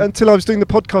until I was doing the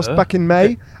podcast back in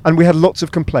May, and we had lots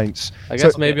of complaints. I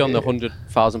guess maybe on the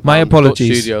 £100,000 My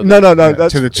apologies. studio. No, Yeah,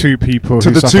 that's to the two people to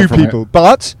who the suffer two from it. people.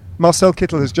 But Marcel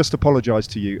Kittel has just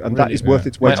apologised to you, and that Really? is worth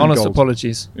its My weight in honest gold.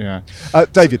 apologies. Yeah.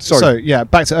 David, sorry. So yeah,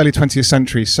 back to early 20th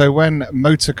century. So when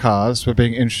motor cars were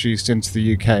being introduced into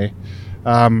the UK,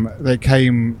 they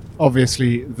came,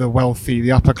 obviously the wealthy,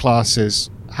 the upper classes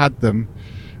had them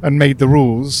and made the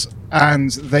rules,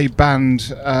 and they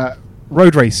banned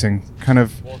road racing, kind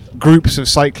of groups of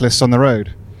cyclists on the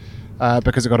road,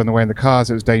 because it got in the way of the cars,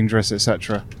 it was dangerous,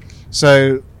 etc.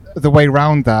 So the way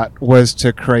round that was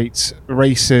to create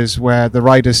races where the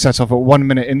riders set off at 1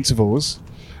 minute intervals,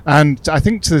 and I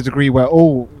think to the degree where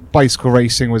all bicycle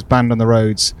racing was banned on the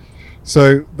roads.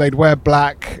 So they'd wear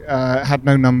black, had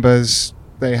no numbers,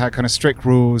 they had kind of strict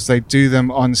rules. They'd do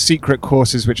them on secret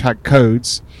courses which had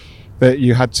codes that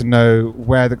you had to know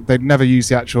where they'd never use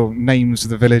the actual names of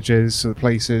the villages or the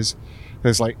places.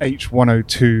 There's like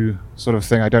H102 sort of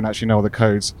thing. I don't actually know all the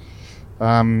codes.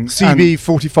 CB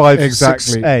 45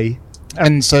 Exactly. 6A.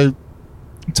 And so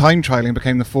time trialing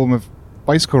became the form of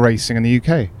bicycle racing in the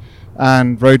UK,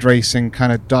 and road racing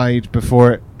kind of died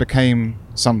before it became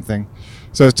something.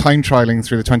 So it was time trialing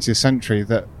through the 20th century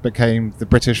that became the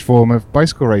British form of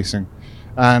bicycle racing,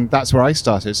 and that's where I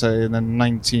started. So in the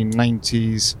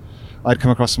 1990s, I'd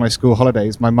come across my school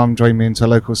holidays. My mum joined me into a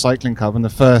local cycling club, and the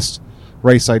first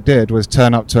race I did was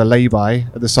turn up to a lay-by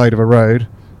at the side of a road,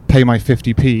 pay my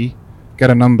 50p, get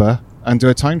a number, and do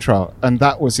a time trial. And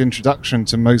that was the introduction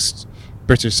to most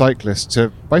British cyclists to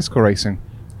bicycle racing.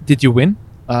 Did you win?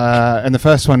 And the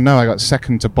first one, no, I got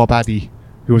second to Bob Addy,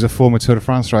 who was a former Tour de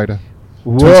France rider.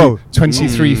 Whoa.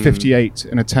 23:58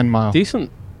 in a 10-mile.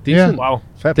 Decent. Yeah. Wow.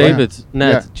 Fair play. David,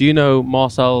 Ned, Yeah. do you know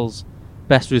Marcel's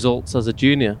best results as a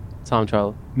junior time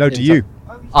trial? No, do you?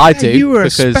 I do. You were a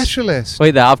because specialist.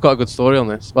 Wait there, I've got a good story on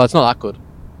this. Well, it's not that good,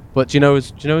 but do you know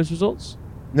his results?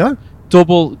 No?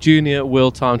 Double junior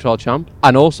world time trial champ,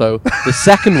 and also the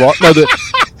second one. No,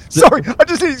 Sorry, I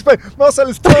just need to explain. Marcel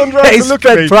has turned around to He's look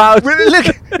at me. proud. Look,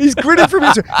 he's grinning from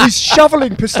his. He's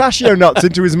shoveling pistachio nuts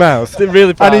into his mouth. They're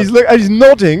really proud. And he's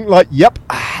nodding like, "Yep,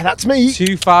 that's me."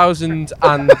 2000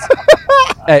 and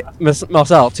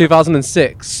Marcel,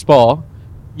 2006 Spa.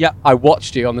 Yeah, I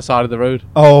watched you on the side of the road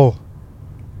Oh,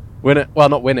 win it. Well,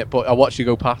 not win it, but I watched you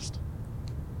go past.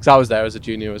 Because I was there as a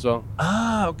junior as well.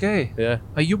 Ah, okay. Yeah,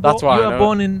 Are you That's why I you know were it.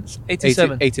 born in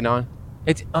 87? 89.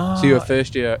 Ah, So you were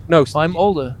first year. No, I'm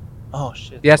older. Oh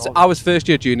shit. yes, older. I was first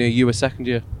year junior. You were second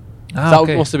year. Ah, That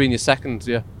okay. must have been your second.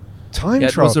 Yeah. time Yeah,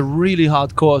 it trial. was a really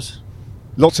hard course.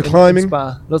 Lots of in climbing.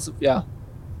 Spa. Lots of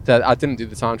I didn't do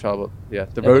the time trial, but yeah,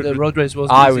 The road race was.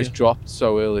 I easier. was dropped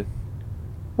so early.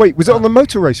 Wait, was it on the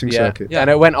motor racing Yeah. circuit? And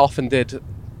I went off and did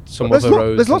some There's, other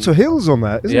roads. there's lots and- of hills on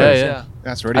there, isn't Yeah, there? yeah.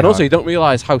 That's really And also, hard. you don't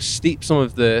realise how steep some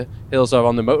of the hills are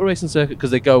on the motor racing circuit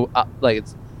because they go up like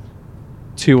it's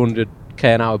 200k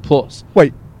an hour plus.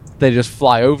 Wait, They just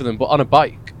fly over them. But on a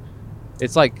bike,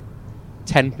 it's like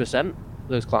 10%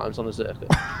 those climbs on the circuit.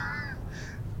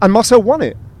 and Marcel won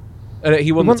it. And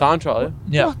he won Won- the time trial.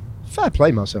 Yeah. Yeah. What? Fair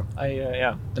play, Marcel.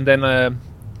 And then Then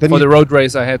for you- the road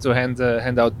race, I had to hand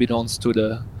out bidons to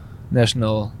the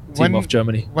national team of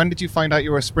Germany. When did you find out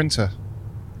you were a sprinter?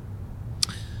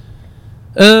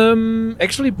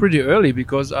 Actually, pretty early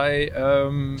because I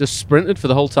Just sprinted for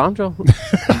the whole time trial. during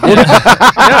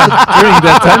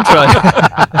that time trial.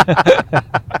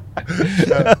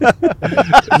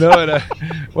 No,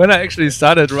 when I actually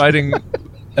started riding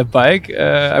a bike,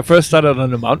 I first started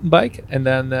on a mountain bike, and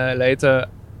then later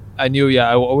I knew,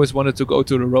 I always wanted to go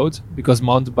to the road because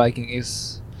mountain biking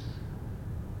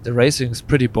the racing is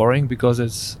pretty boring because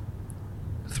it's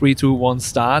 3, 2, 1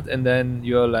 start, and then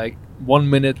you're like 1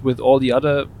 minute with all the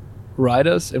other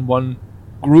riders in one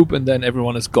group, and then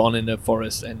everyone is gone in the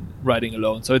forest and riding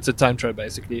alone. So it's a time trial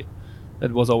basically.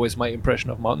 That was always my impression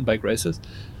of mountain bike races.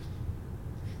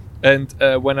 And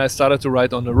when I started to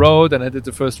ride on the road and I did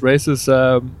the first races,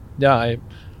 I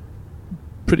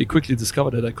pretty quickly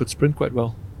discovered that I could sprint quite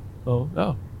well. So,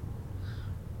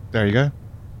 There you go.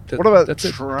 What about that's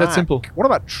track? That's simple. What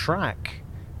about track?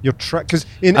 Your track, because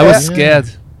in I was scared.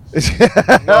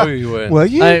 No, you weren't. Were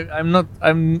you? I'm not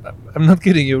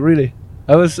kidding you. Really,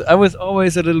 I was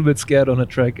always a little bit scared on a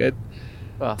track. It's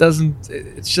just a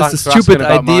Thanks for asking stupid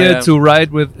about idea my, to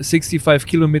ride with 65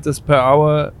 kilometers per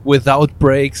hour without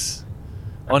brakes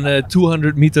on a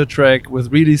 200-meter track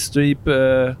with really steep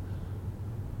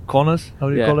corners. How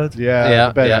do you call it?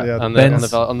 Yeah, On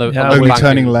bends. the Only banking.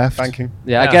 turning left. banking.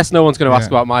 Yeah, Yeah. I guess no one's going to ask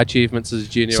Yeah. about my achievements as a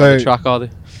junior So- on the track, are they?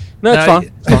 No, it's No, fine.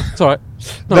 It's fine. It's all right.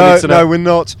 No, we're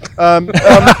not.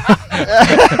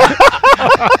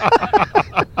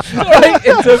 Right,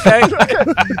 it's okay.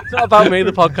 It's not about me,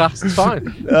 the podcast. It's fine.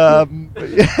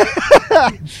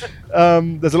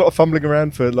 There's a lot of fumbling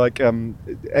around for like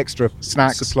extra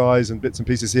Snacks. supplies and bits and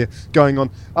pieces here going on.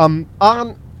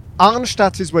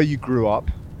 Arnstadt is where you grew up.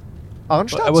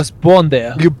 Arnstadt? I was born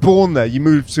there. You're born there. You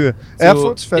moved to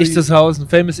Erfurt. Ichtershausen,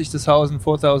 famous Ichtershausen,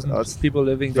 4,000 That's people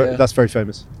living there. That's very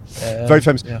famous. Very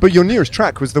famous. Yeah. But your nearest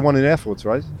track was the one in Erfurt,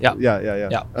 right? Yeah. Yeah.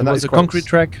 Yeah, And it that was is a quite- concrete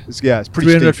track, It's pretty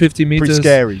 350 steep, meters. pretty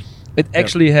scary. It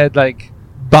actually had like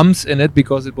bumps in it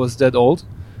because it was that old.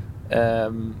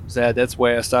 So that's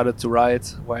where I started to ride,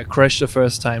 where I crashed the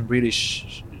first time. Really,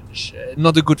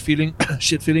 not a good feeling,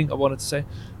 shit feeling. I wanted to say,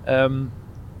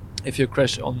 if you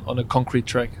crash on a concrete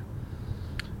track.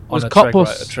 Was on a track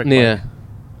Cottbus near bike.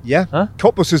 Yeah. Huh?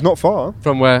 Cottbus is not far.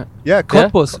 from where? Yeah.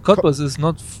 Cottbus is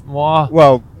not wow.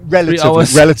 Well,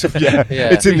 hours. relative. Yeah.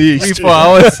 Yeah. It's in the east. 3-4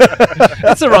 hours.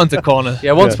 It's around the corner.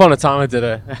 Yeah, once upon a time I did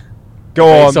a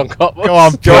Go race on. on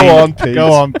Cottbus. Go on, Pete.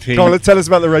 Go on, Pete. Go on, tell us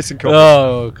about the racing Cottbus.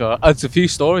 Oh god, it's a few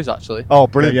stories actually. Oh,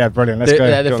 brilliant. Yeah, brilliant. Let's The,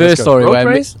 go. the Go on, first let's go. story Road where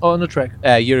race or on the track?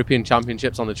 European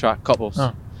Championships on the track, Cottbus.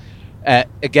 Oh.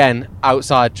 Again,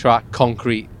 outside track,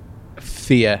 concrete,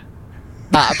 fear,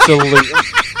 absolute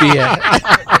fear.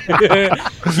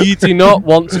 You do not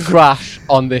want to crash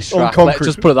on this On track. Let's concrete.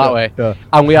 just put it that way. Yeah.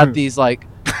 And we had these like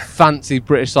fancy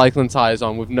British cycling tyres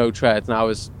on with no treads, and I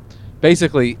was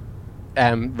basically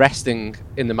resting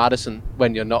in the Madison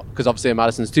when you're not, because obviously in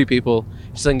Madison's two people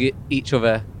sling each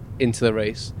other into the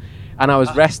race. And I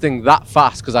was resting that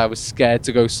fast because I was scared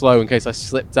to go slow in case I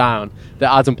slipped down,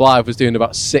 that Adam Blythe was doing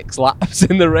about 6 laps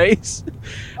in the race.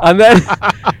 And then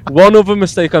one other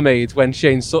mistake I made when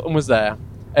Shane Sutton was there,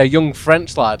 a young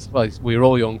French lad, well, we were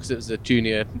all young because it was a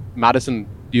junior Madison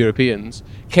Europeans,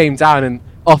 came down, and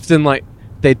often like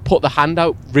they'd put the hand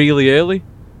out really early.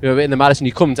 You know, in the Madison,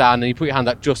 you come down and you put your hand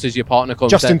out just as your partner comes.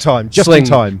 Just in time. Just Sling. in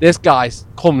time. This guy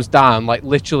comes down like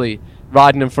literally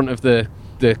riding in front of the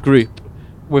group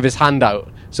with his hand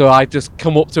out. So I just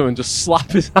come up to him and just slap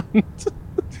his hand.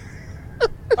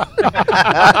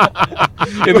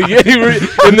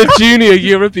 in the junior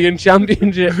European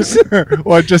Championships.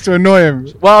 Or just to annoy him.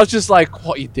 Well, I was just like,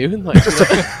 "What are you doing?" Like,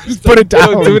 Just put it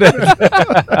down. don't do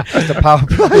that. Just a power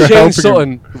play. Shane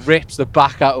Sutton rips the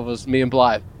back out of us, me and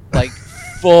Blythe, like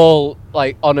full.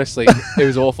 Like honestly, it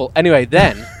was awful. Anyway,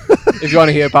 then if you want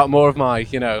to hear about more of my,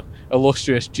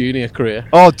 illustrious junior career,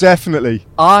 Oh, definitely.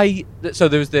 so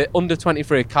there was the under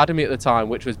 23 academy at the time,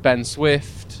 which was Ben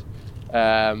Swift.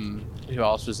 Who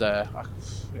else was there? I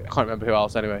can't remember who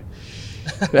else. Anyway,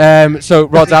 so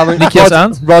Rod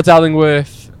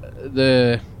Allingworth,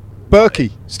 the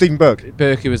Stephen Burke.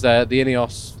 Berkey was there, the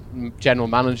Ineos general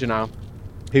manager now.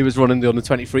 He was running the under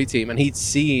 23 team, and he'd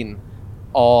seen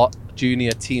our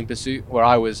junior team pursuit, where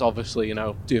I was obviously,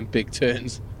 doing big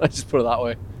turns. Let's just put it that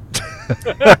way.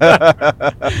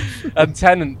 And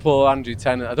Tennant, poor Andrew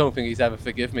Tennant, I don't think he's ever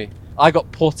forgive me. I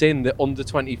got put in the under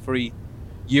 23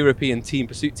 European team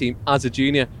pursuit team as a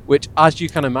junior, which, as you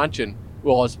can imagine,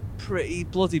 was pretty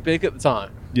bloody big at the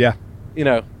time. Yeah.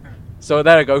 So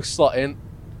there I go, slot in,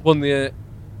 won the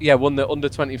under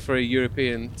 23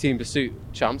 European team pursuit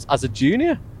champs as a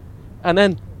junior, and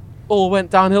then all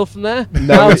went downhill from there.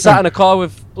 Now I'm sat in a car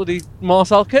with bloody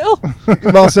Marcel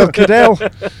Kittel. Marcel Cadell.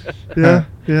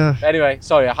 Yeah. Anyway,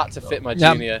 sorry, I had to fit my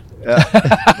Yeah. junior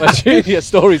my junior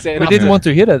stories in. We didn't want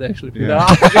to hear that actually. No.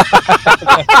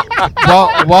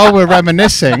 While we're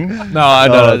reminiscing, No, I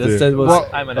don't Oh, know. dear. That was, Well-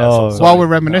 I'm an asshole. while we're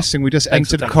reminiscing, we just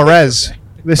Thanks entered for Corrèze.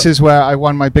 This is where I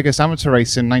won my biggest amateur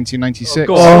race in 1996.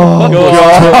 Go on, go on.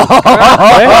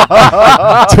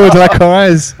 Tour de la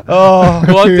Corrèze. Oh,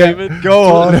 Go on, Yeah. David. go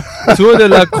on. Tour de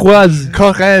la Croise.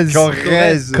 Corrèze.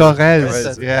 Corrèze.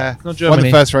 Corrèze. Yeah. Not Won the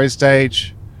Germany. first race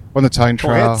stage. Won the time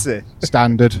trial. Grazie.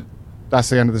 Standard. That's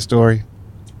the end of the story.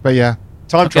 But yeah.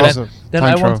 Time Okay, trials. then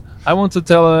I want to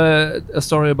tell a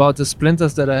story about the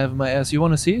splinters that I have in my ass. You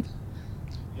want to see it?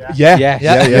 Yeah. Yes.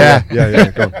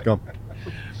 Yeah. Go on.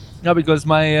 No, because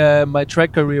my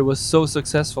track career was so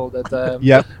successful that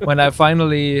Yep. when I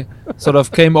finally sort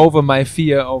of came over my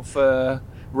fear of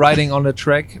riding on a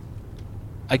track,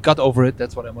 I got over it.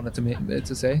 That's what I wanted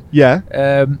to say.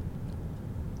 Yeah.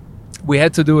 We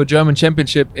had to do a German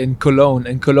championship in Cologne,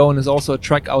 and Cologne is also a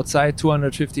track outside,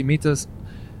 250 meters,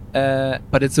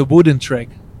 but it's a wooden track.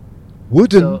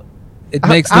 Wooden. So it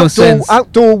makes no sense.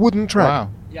 Outdoor wooden track. Wow.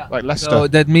 Yeah. Like Leicester. So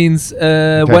that means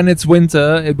when it's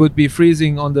winter, it would be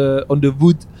freezing on the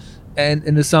wood, and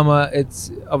in the summer,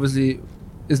 it's obviously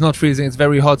not freezing. It's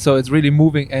very hot, so it's really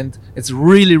moving, and it's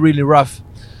really rough.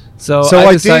 So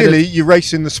I decided, ideally, you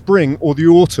race in the spring or the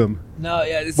autumn, no,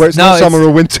 yeah, where it's not summer or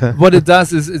winter. What it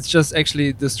does is it's just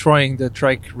actually destroying the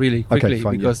track really quickly,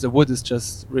 fine, because the wood is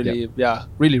just really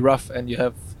really rough, and you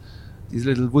have these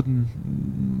little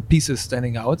wooden pieces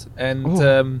standing out.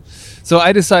 And so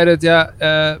I decided,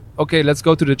 okay, let's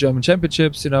go to the German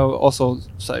championships, also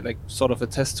like sort of a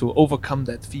test to overcome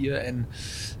that fear. And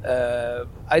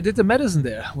I did the medicine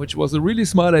there, which was a really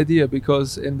smart idea,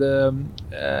 because in the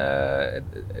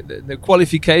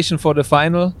qualification for the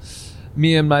final,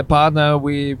 me and my partner,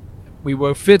 we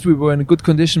were fit, we were in good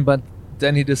condition, but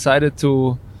then he decided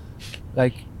to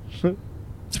like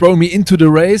throw me into the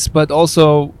race, but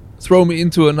also throw me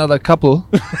into another couple.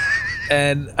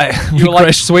 And You were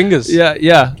like swingers. Yeah.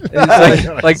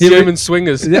 It's Like German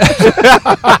swingers. Yeah.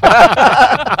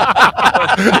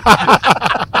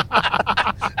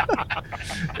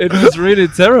 It was really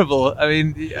terrible. I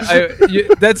mean,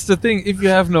 that's the thing. If you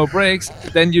have no brakes,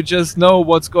 then you just know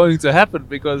what's going to happen,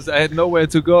 because I had nowhere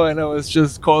to go, and I was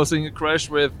just causing a crash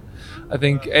with, I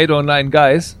think, 8 or 9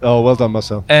 guys. Oh, well done,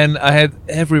 Marcel. And I had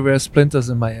everywhere splinters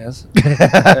in my ass.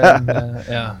 And,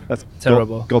 That's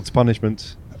terrible. God's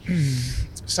punishment.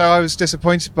 So I was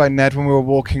disappointed by Ned when we were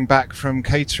walking back from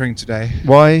catering today.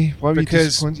 Why were you Because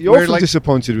disappointed? You're we're often like-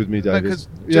 disappointed with me, David. Because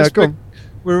Yeah, go on.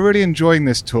 we're really enjoying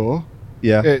this tour.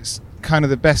 Yeah. It's kind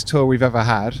of the best tour we've ever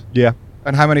had. Yeah.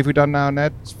 And how many have we done now,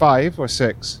 Ned? 5 or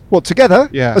 6? What, together?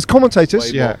 Yeah. As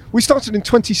commentators? Way more. We started in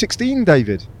 2016,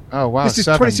 David. Oh, wow. This is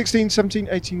 7. 2016, 17,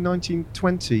 18, 19,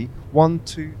 20. 1,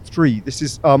 2, 3. This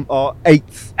is our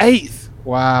 8th. 8th.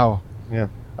 Wow. Yeah.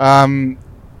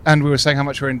 And we were saying how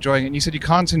much we're enjoying it. And you said you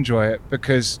can't enjoy it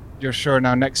because you're sure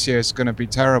now next year is going to be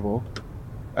terrible.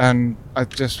 And I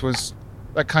just was...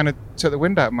 That kind of took the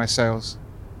wind out of my sails.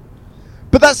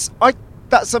 But that's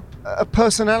a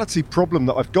personality problem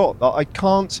that I've got. That I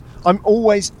can't. I'm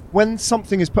always, when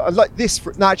something is put like this.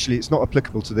 Actually, it's not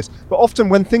applicable to this. But often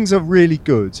when things are really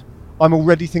good, I'm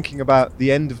already thinking about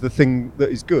the end of the thing that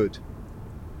is good.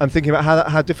 I'm thinking about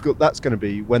how difficult that's going to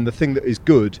be when the thing that is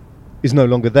good is no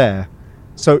longer there.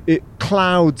 So it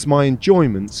clouds my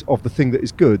enjoyment of the thing that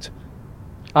is good.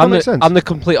 I'm makes sense. the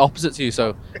complete opposite to you.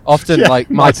 So often, Yeah, like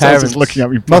my Marcel's parents is looking at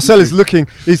me. Marcel is looking.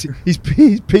 He's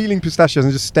peeling pistachios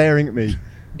and just staring at me.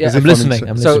 Yeah, as I'm if listening.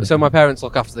 I'm listening. So my parents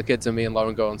look after the kids, and me and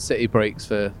Lauren go on city breaks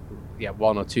for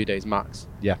 1 or 2 days max.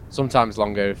 Yeah. Sometimes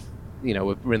longer if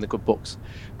we're in the good books.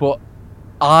 But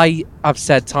I have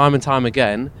said time and time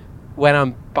again, when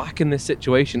I'm back in this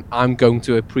situation, I'm going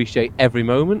to appreciate every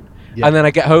moment. Yeah. And then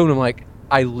I get home and I'm like,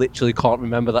 I literally can't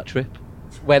remember that trip.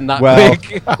 When that Well.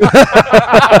 big.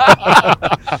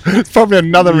 It's probably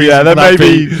another reason. Yeah, for there that may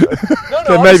be.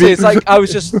 No, honestly, it's like I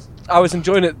was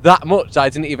enjoying it that much that I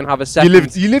didn't even have a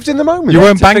second. You lived in the moment. You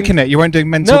weren't to think- banking it. You weren't doing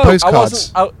mental No,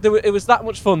 postcards. I wasn't. It was that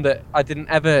much fun that I didn't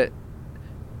ever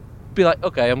be like,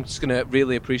 okay, I'm just gonna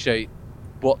really appreciate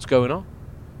what's going on.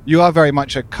 You are very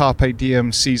much a carpe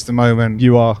diem, seize the moment,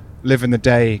 You are. live in the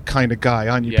day kind of guy,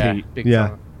 aren't you, Pete? big Yeah.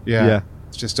 time. Yeah.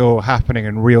 It's just all happening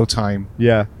in real time.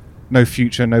 Yeah. No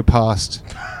future, no past.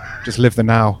 Just live the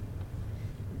now.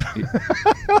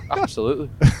 Absolutely.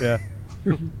 Yeah.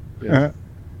 Yeah.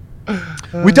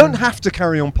 We don't have to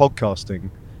carry on podcasting.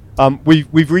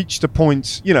 We've reached a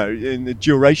point, in the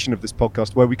duration of this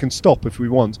podcast where we can stop if we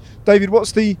want. David,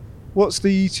 what's the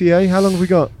ETA? How long have we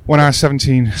got? 1 hour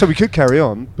 17. So we could carry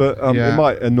on, but Yeah. it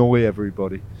might annoy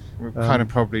everybody. We're kind of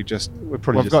probably just... We're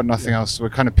probably we've got nothing else. We're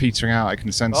kind of petering out. I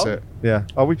can sense Oh. it. Yeah.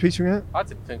 Are we petering out? I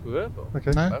didn't think we were, but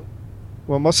Okay. No?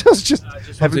 Well, Marcel's just. I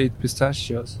just want to eat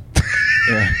pistachios.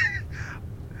 Yeah.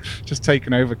 Just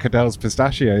taking over Cadell's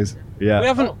pistachios. Yeah. we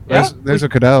haven't. Those are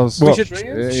Cadell's. We Well, should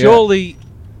yeah. surely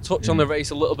touch on the race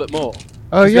a little bit more.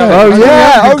 Oh, yeah. Oh, yeah. we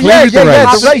haven't concluded the yeah, We the race.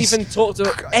 haven't race. even talked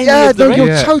about any Yeah, of the no, race. you're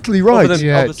Yeah. totally right. Other than-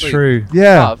 Yeah, obviously- true.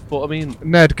 Yeah. But I mean,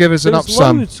 Ned, give us an there was up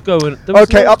sum. loads going. There was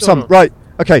Okay, loads up going some. on. Right.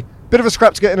 Okay. bit of a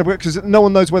scrap to get in a because no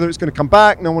one knows whether it's going to come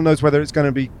back. No one knows whether it's going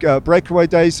to be breakaway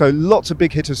day. So lots of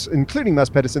big hitters, including Mads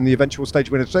Pedersen, the eventual stage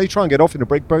winner. So they try and get off in a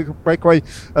breakaway.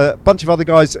 A bunch of other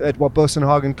guys, Edward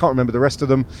Bosenhagen, can't remember the rest of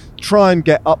them, try and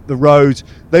get up the road.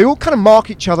 They all kind of mark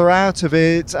each other out of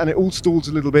it, and it all stalls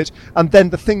a little bit. And then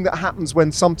the thing that happens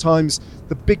when sometimes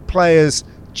the big players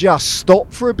just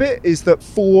stop for a bit is that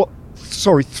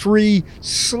three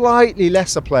slightly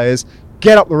lesser players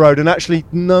get up the road, and actually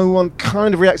no one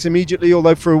kind of reacts immediately,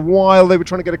 although for a while they were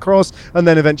trying to get across, and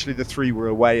then eventually the three were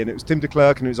away, and it was Tim de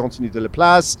Klerk, and it was Anthony de la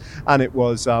Place, and it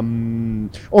was Anthony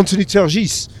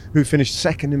Turgis who finished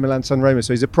second in Milan-San Remo,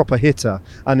 so he's a proper hitter,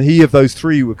 and he of those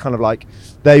three were kind of like,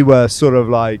 they were sort of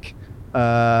like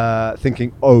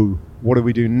thinking, oh, what do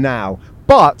we do now?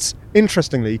 But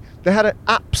interestingly, they had an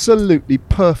absolutely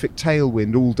perfect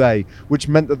tailwind all day, which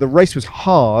meant that the race was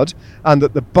hard and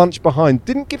that the bunch behind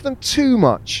didn't give them too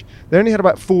much. They only had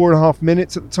about 4.5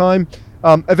 minutes at the time.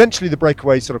 Eventually the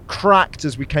breakaway sort of cracked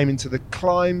as we came into the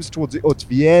climbs towards the Haute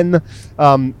Vienne,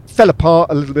 fell apart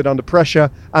a little bit under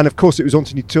pressure, and of course it was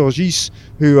Anthony Turgis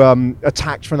who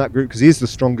attacked from that group because he is the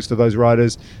strongest of those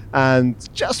riders,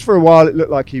 and just for a while it looked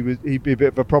like he'd be a bit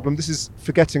of a problem. This is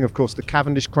forgetting, of course, the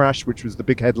Cavendish crash, which was the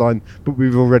big headline, but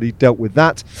we've already dealt with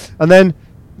that. And then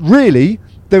really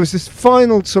there was this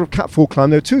final sort of Cat 4 climb.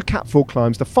 There were two Cat 4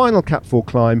 climbs, the final Cat 4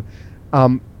 climb,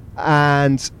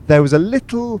 and there was a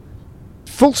little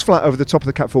false flat over the top of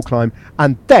the Cat 4 climb,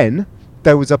 and then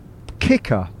there was a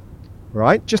kicker,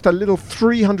 right? Just a little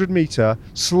 300 metre,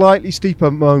 slightly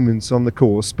steeper moments on the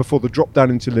course before the drop down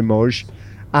into Limoges,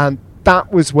 and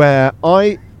that was where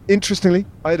interestingly,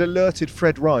 I had alerted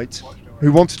Fred Wright,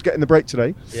 who wanted to get in the break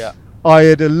today. Yeah. I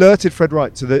had alerted Fred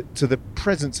Wright to the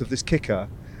presence of this kicker,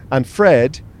 and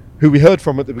Fred, who we heard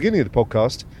from at the beginning of the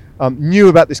podcast, knew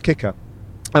about this kicker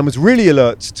and was really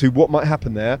alert to what might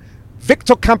happen there.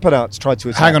 Victor Campenaerts tried to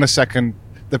attack. Hang on a second.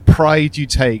 The pride you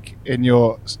take in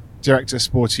your director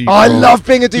sportif. I love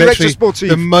being a director sportif.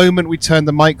 The moment we turned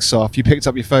the mics off, you picked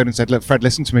up your phone and said, "Look, Fred,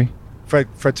 listen to me." Fred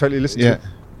totally listened to me.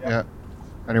 Yeah.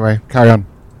 Anyway, carry on.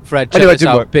 Fred, check Anyway, it this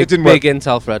didn't out. work. Big, It didn't big work.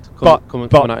 intel, Fred. But Coming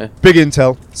at you. big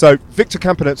intel. So Victor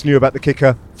Campenaerts knew about the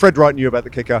kicker. Fred Wright knew about the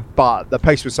kicker, but the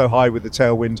pace was so high with the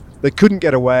tailwind, they couldn't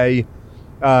get away,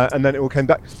 and then it all came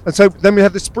back. And so then we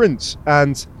had the sprint,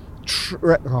 and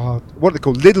what are they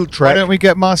called? Little Trek. Why don't we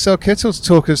get Marcel Kittel to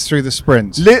talk us through the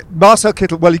sprint? Marcel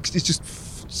Kittel, well, he's just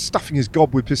stuffing his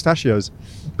gob with pistachios.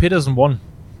 Pedersen won.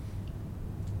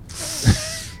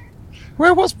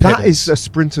 Where was That Pedersen? is a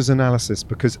sprinter's analysis,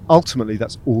 because ultimately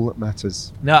that's all that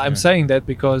matters. No, I'm saying that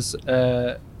because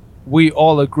we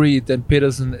all agreed that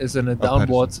Pedersen is in a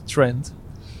downward trend.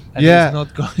 And he's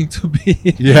not going to be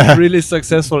really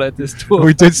successful at this tour.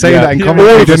 We did say that in All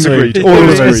commentary, of us didn't we? agreed. All of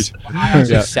us agreed. I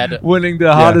just said it. Winning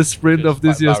the hardest sprint of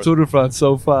this year's Tour de France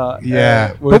so far.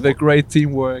 Yeah. With a great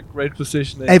teamwork, great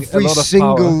positioning, a lot of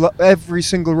power. Every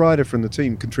single rider from the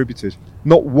team contributed.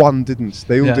 Not one didn't.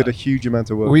 They all Yeah. did a huge amount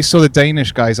of work. We saw the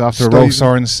Danish guys after Stuyven. Rolf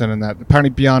Sorensen and that. Apparently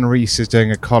Bjarne Riis is doing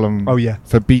a column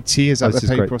for BT, is that This the is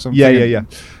paper great. or something? Yeah.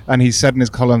 And he said in his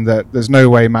column that there's no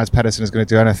way Mads Pedersen is going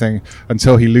to do anything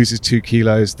until he loses 2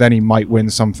 kilos, then he might win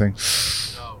something.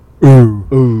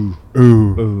 Ooh.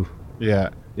 Yeah.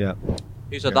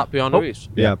 Who said that? Bjarne Riis?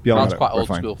 Yeah, Bjarne. That's quite We're old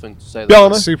fine. school thing to say.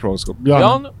 Bjarne. Super old school.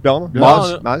 Bjarne? Bjarne.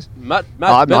 Bjarne. Mars. Mads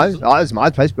My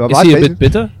place. Is he a bit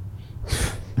bitter?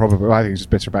 Probably. I think he's just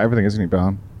bitter about everything, isn't he,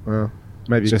 Bjarne?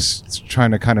 Maybe. Just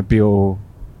trying to kind of be all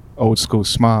old school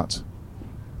smart.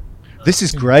 This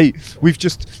is great. We've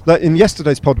just, like in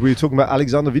yesterday's pod, we were talking about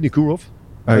Alexander Vinokurov.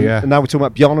 Oh, and, yeah. And now we're talking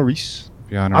about Bjarne Riis.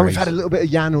 Bjarne And we've Riis. had a little bit of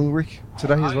Jan Ulrich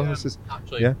today as well. This is,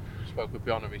 Actually, spoke with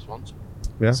Bjarne Riis once.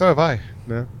 yeah. So have I.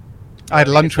 Yeah. I had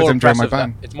lunch It's with more him during my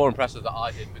impressive ban. It's more impressive that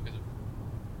I did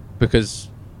because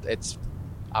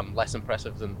I'm less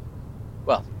impressive than.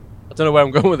 Well, I don't know where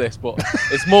I'm going with this, but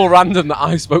it's more random that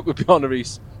I spoke with Bjarne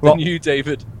Riis than you,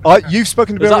 David. You've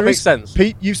spoken to Does Bjarne that make Riis? sense?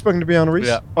 Pete, you've spoken to Bjarne Riis?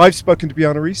 Yeah. I've spoken to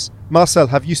Bjarne Riis. Marcel,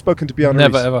 have you spoken to Bjarne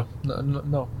Never Riis? ever.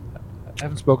 No. I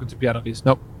haven't spoken to Bjarne Riis.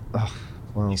 No.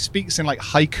 Wow. He speaks in like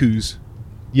haikus,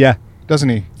 Yeah. doesn't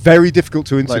he? Very difficult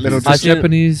to interview. little I seen it-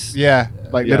 Japanese. Yeah,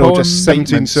 like Yeah. little just 17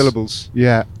 statements. syllables.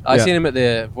 Yeah. I Yeah. seen him at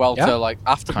the Vuelta Yeah?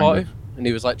 after Kind party, of. and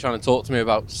he was like trying to talk to me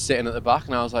about sitting at the back,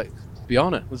 and I was like,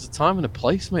 Bjarne, there's a time and a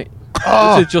place, mate.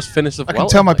 Oh, This is just finished the I Vuelta. can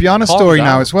tell my like, Bjarne calm story down.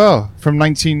 now as well, from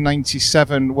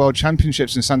 1997 World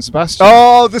Championships in San Sebastian.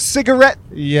 Oh, the cigarette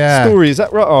yeah. story. Is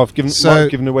that right? Oh, I've given, So- might have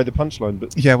given away the punchline,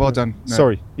 but Yeah, well done. No.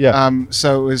 sorry. Yeah.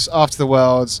 So it was after the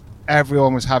Worlds.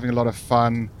 Everyone was having a lot of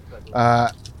fun.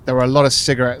 There were a lot of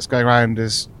cigarettes going around,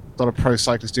 as a lot of pro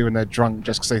cyclists do when they're drunk,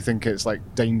 just because they think it's like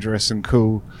dangerous and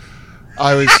cool.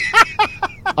 I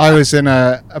I was in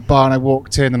a bar and I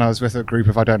walked in and I was with a group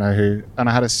of I don't know who, and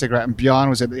I had a cigarette and Bjorn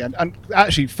was at the end. And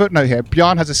actually, footnote here,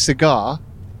 Bjorn has a cigar.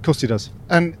 Of course he does.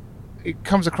 And he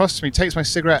comes across to me, takes my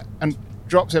cigarette and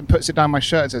drops it and puts it down my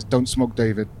shirt and says, "Don't smoke,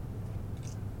 David."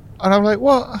 And I'm like,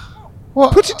 what?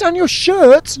 Put it down your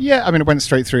shirt? Yeah, I mean, it went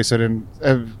straight through, so I didn't...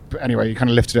 anyway, you kind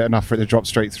of lifted it enough for it to drop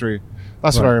straight through.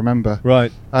 That's what I remember.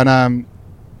 Right. And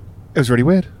it was really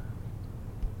weird.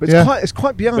 But Yeah. it's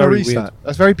quite Bjarne Very Riis, weird. that.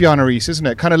 That's very Bjarne Riis, isn't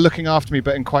it? Kind of looking after me,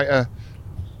 but in quite a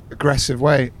aggressive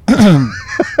way.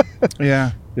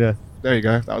 Yeah. Yeah. There you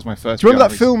go. That was my first. Do you remember Bjarne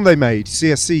that Riis. film they made,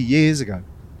 CSC, years ago?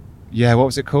 Yeah, what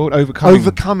was it called? Overcoming.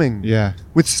 Overcoming. Yeah.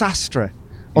 With Sastre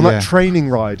on Yeah. that training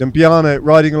ride, and Bjarne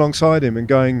riding alongside him and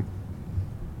going,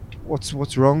 "What's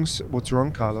wrong? What's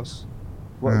wrong, Carlos?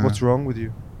 Yeah. What's wrong with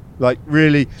you?" Like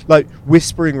really, like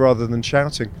whispering rather than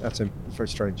shouting at him. It's very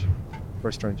strange.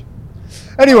 Very strange.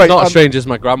 Anyway, Not as strange as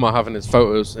my grandma having his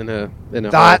photos in her.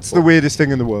 that's the hall. weirdest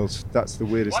thing in the world. That's the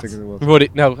weirdest thing in the world. Would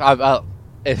it? No,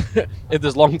 if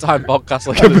there's long time podcasts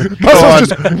like this, Marcel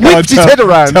just whipped his head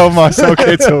around. Tell Marcel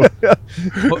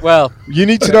Kittel. well, You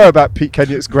need to know about Pete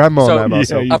Kenyon's grandma So- now,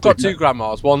 Marcel. Yeah, I've got two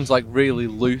grandmas. One's like really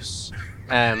loose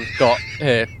and got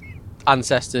her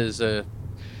ancestors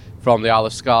from the Isle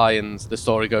of Skye, and the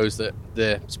story goes that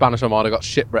the Spanish Armada got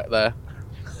shipwrecked there,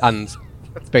 and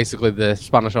basically the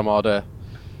Spanish Armada.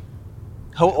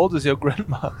 How old is your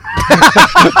grandma?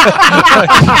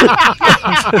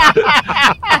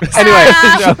 Anyway,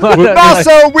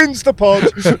 Marcel wins the pod.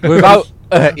 without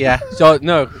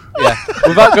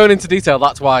without going into detail,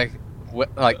 that's why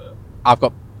I've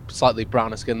got slightly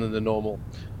browner skin than the normal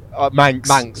Manx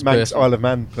person. Isle of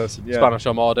Man person. Yeah. Spanish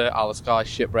Armada, Isle of Skye,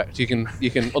 shipwrecked. You can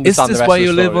understand Is the this rest why of the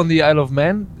you live story. on the Isle of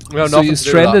Man? No, so nothing you're to do with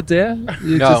stranded there?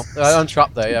 You No, just- I'm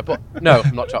trapped there. Yeah, but no,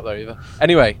 I'm not trapped there either.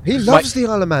 Anyway, He loves the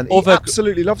Isle of Man. He other-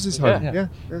 absolutely loves his home. Yeah.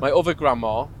 Yeah. my other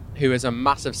grandma, who is a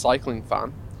massive cycling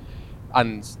fan,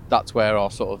 and that's where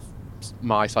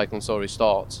my cycling story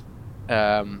starts.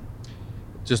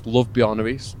 Just loved Bjarne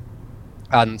Riis,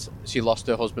 and she lost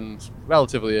her husband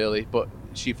relatively early, but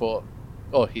she thought,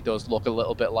 oh, he does look a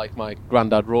little bit like my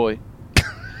granddad Roy,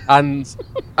 and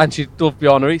she loved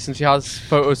Bjarne Riis, and she has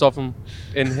photos of him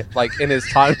in his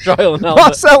time trial and helmet.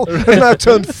 Marcel has now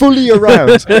turned fully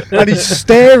around and he's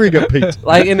staring at Pete.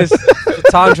 Like in his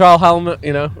time trial helmet,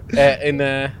 in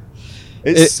the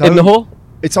hall.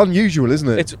 It's unusual, isn't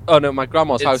it? It's my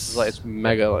grandma's house is it's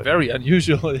mega. Like, Very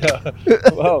unusual, yeah.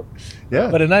 Wow.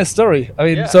 yeah. But a nice story. I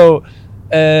mean, Yeah. so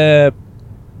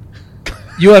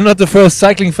you are not the first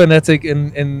cycling fanatic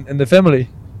in the family.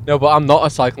 no, but I'm not a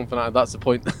cycling fanatic. That's the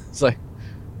point. It's like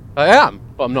I am,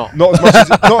 but I'm not. Not as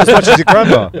much as your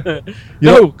grandma.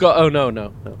 No.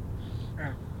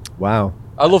 Wow.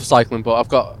 I love cycling, but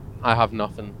I have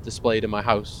nothing displayed in my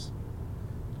house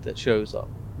that shows up.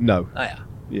 No. Ah, yeah.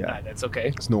 Yeah. That's okay.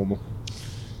 It's normal.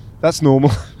 That's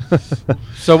normal.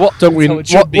 So what don't we?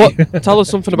 That's how it should be. What, tell us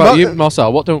something about No, you,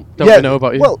 Marcel. What don't yeah, we know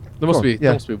about you? well, there must go be on, yeah.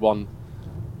 there must be one.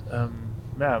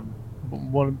 Yeah,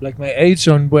 one, like my age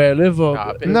and where I live, or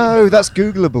Ah, a bit. No, that's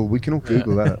Googleable. We can all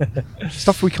Google that.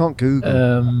 Stuff we can't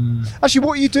Google. Actually,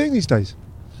 what are you doing these days?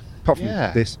 Apart from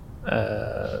Yeah. this.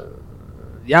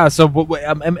 yeah. So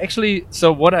I'm actually.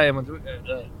 So what I am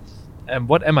doing?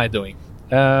 What am I doing?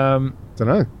 Don't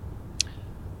know.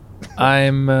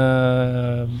 I'm.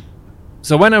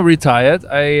 So when I retired,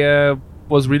 I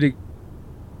was really.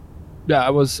 Yeah, I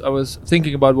was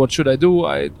thinking about what should I do.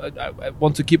 I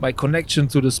want to keep my connection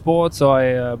to the sport, so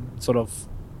I sort of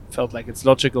felt like it's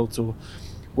logical to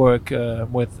work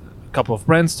with a couple of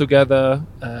brands together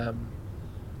and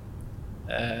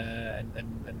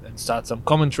start some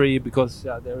commentary, because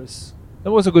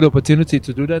there was a good opportunity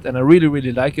to do that, and I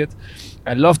really like it.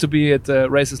 I love to be at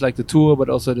races like the Tour, but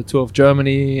also the Tour of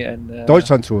Germany and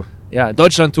Deutschland Tour. yeah,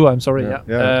 Deutschland Tour. I'm sorry. Yeah,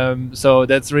 Yeah. So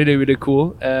that's really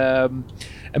cool. And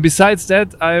besides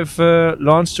that, I've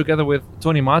launched together with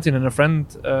Tony Martin and a friend,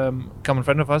 common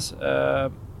friend of us,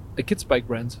 a kids bike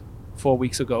brand 4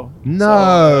 weeks ago.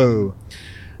 No.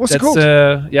 What's it That's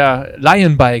called?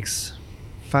 Lion Bikes.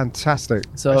 Fantastic.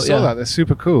 So I saw that. They're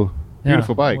super cool.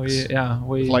 Beautiful bikes. We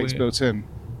With lights built in.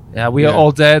 Yeah, we are Yeah.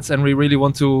 all dads, and we really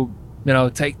want to,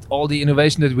 take all the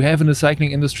innovation that we have in the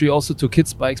cycling industry also to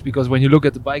kids bikes, because when you look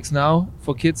at the bikes now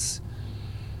for kids,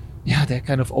 they're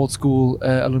kind of old school,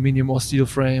 aluminium or steel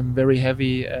frame, very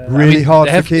heavy. Really hard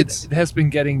for kids. It has been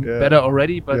getting Yeah. better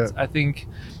already, but Yeah. I think,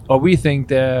 or we think,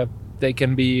 there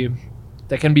can be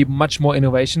much more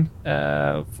innovation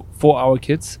for our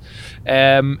kids,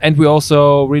 and we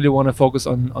also really want to focus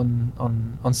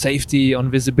on safety, on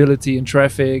visibility in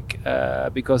traffic,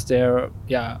 because there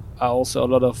are also a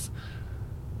lot of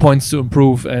points to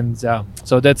improve, and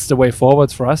so that's the way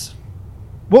forward for us.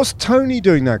 What's Tony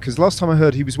doing now? Because last time I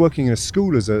heard he was working in a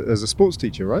school as a sports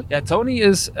teacher, right? Yeah, Tony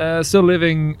is still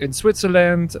living in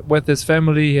Switzerland with his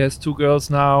family. He has 2 girls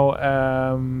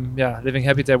now. Living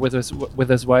happy there with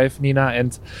his wife Nina,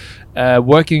 and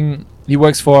working. He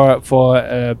works for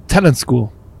a talent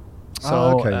school.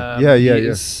 So okay. He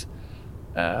is,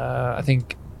 I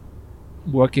think,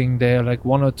 working there like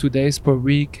 1 or 2 days per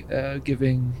week,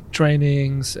 giving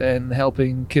trainings and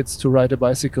helping kids to ride a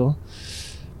bicycle.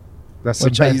 That's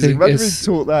Which I amazing. think Imagine is-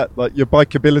 being taught that, like your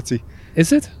bikeability.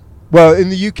 Is it? Well, in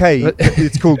the UK,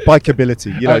 it's called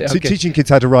bikeability. You know, Okay. teaching kids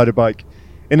how to ride a bike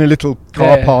in a little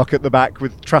car Yeah. park at the back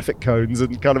with traffic cones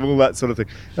and kind of all that sort of thing.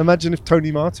 Imagine if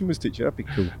Tony Martin was teaching. That'd be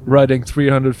cool. Riding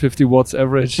 350 watts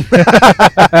average.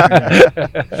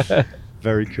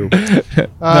 Very cool.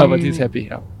 No, but he's happy.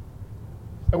 Yeah.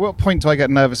 At what point do I get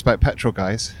nervous about petrol,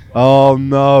 guys? Oh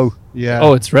no! Yeah.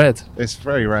 Oh, it's red. It's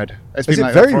very red. It's Is it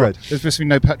that very for- red? There's supposed to be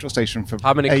no petrol station for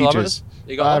How many ages. kilometers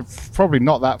you got? Probably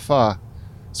not that far.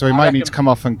 So we I might need reckon- to come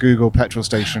off and Google petrol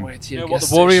station. Wait, You here, know what gas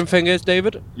the worrying station. thing is,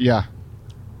 David? Yeah.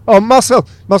 Oh,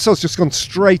 Marcel's just gone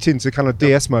straight into kind of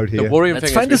DS mode here. The worrying Let's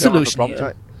thing find is the we don't have solution Brompton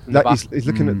Right. in the That is, back. he's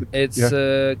looking at the. It's yeah.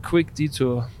 a quick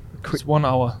detour. It's 1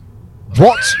 hour.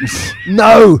 What?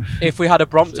 No! If we had a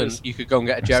Brompton, you could go and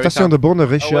get a jerry Station can. de Bonne,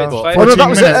 Richard. Oh, wait, Oh no, that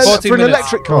was 14 minutes. for 14 an minutes.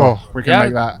 electric car. Oh, we can Yeah.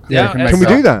 make that. Yeah, we make Can we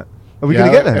do that? Are we going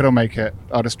to get there? It'll make it.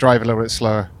 I'll just drive a little bit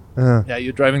slower. Yeah,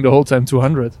 you're driving the whole time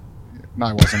 200. No,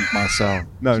 I wasn't, Marcel.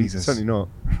 No, Jesus. certainly not.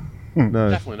 No.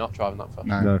 Definitely not driving that fast.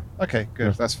 No. No. Okay,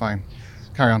 good. That's fine.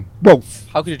 Carry on. Well,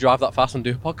 How could you drive that fast and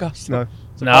do a podcast? no.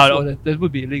 No, that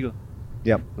would be illegal.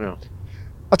 Yeah. Yeah.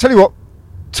 I'll tell you what.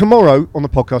 Tomorrow on the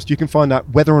podcast, you can find out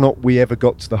whether or not we ever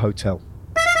got to the hotel.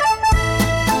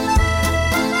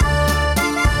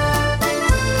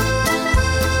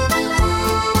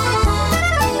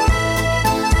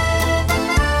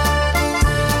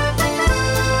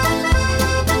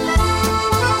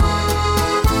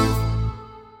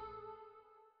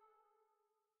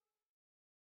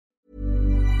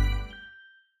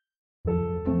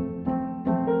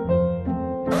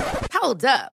 Hold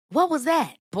up. What was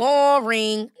that?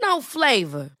 Boring. No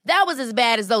flavor. That was as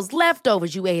bad as those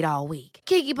leftovers you ate all week.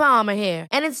 Keke Palmer here,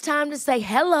 and it's time to say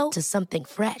hello to something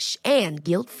fresh and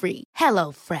guilt-free.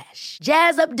 Hello Fresh.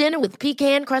 Jazz up dinner with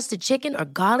pecan-crusted chicken or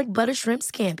garlic butter shrimp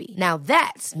scampi. Now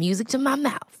that's music to my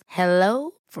mouth.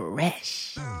 Hello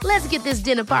Fresh. Let's get this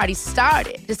dinner party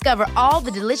started. Discover all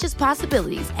the delicious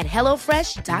possibilities at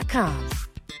hellofresh.com.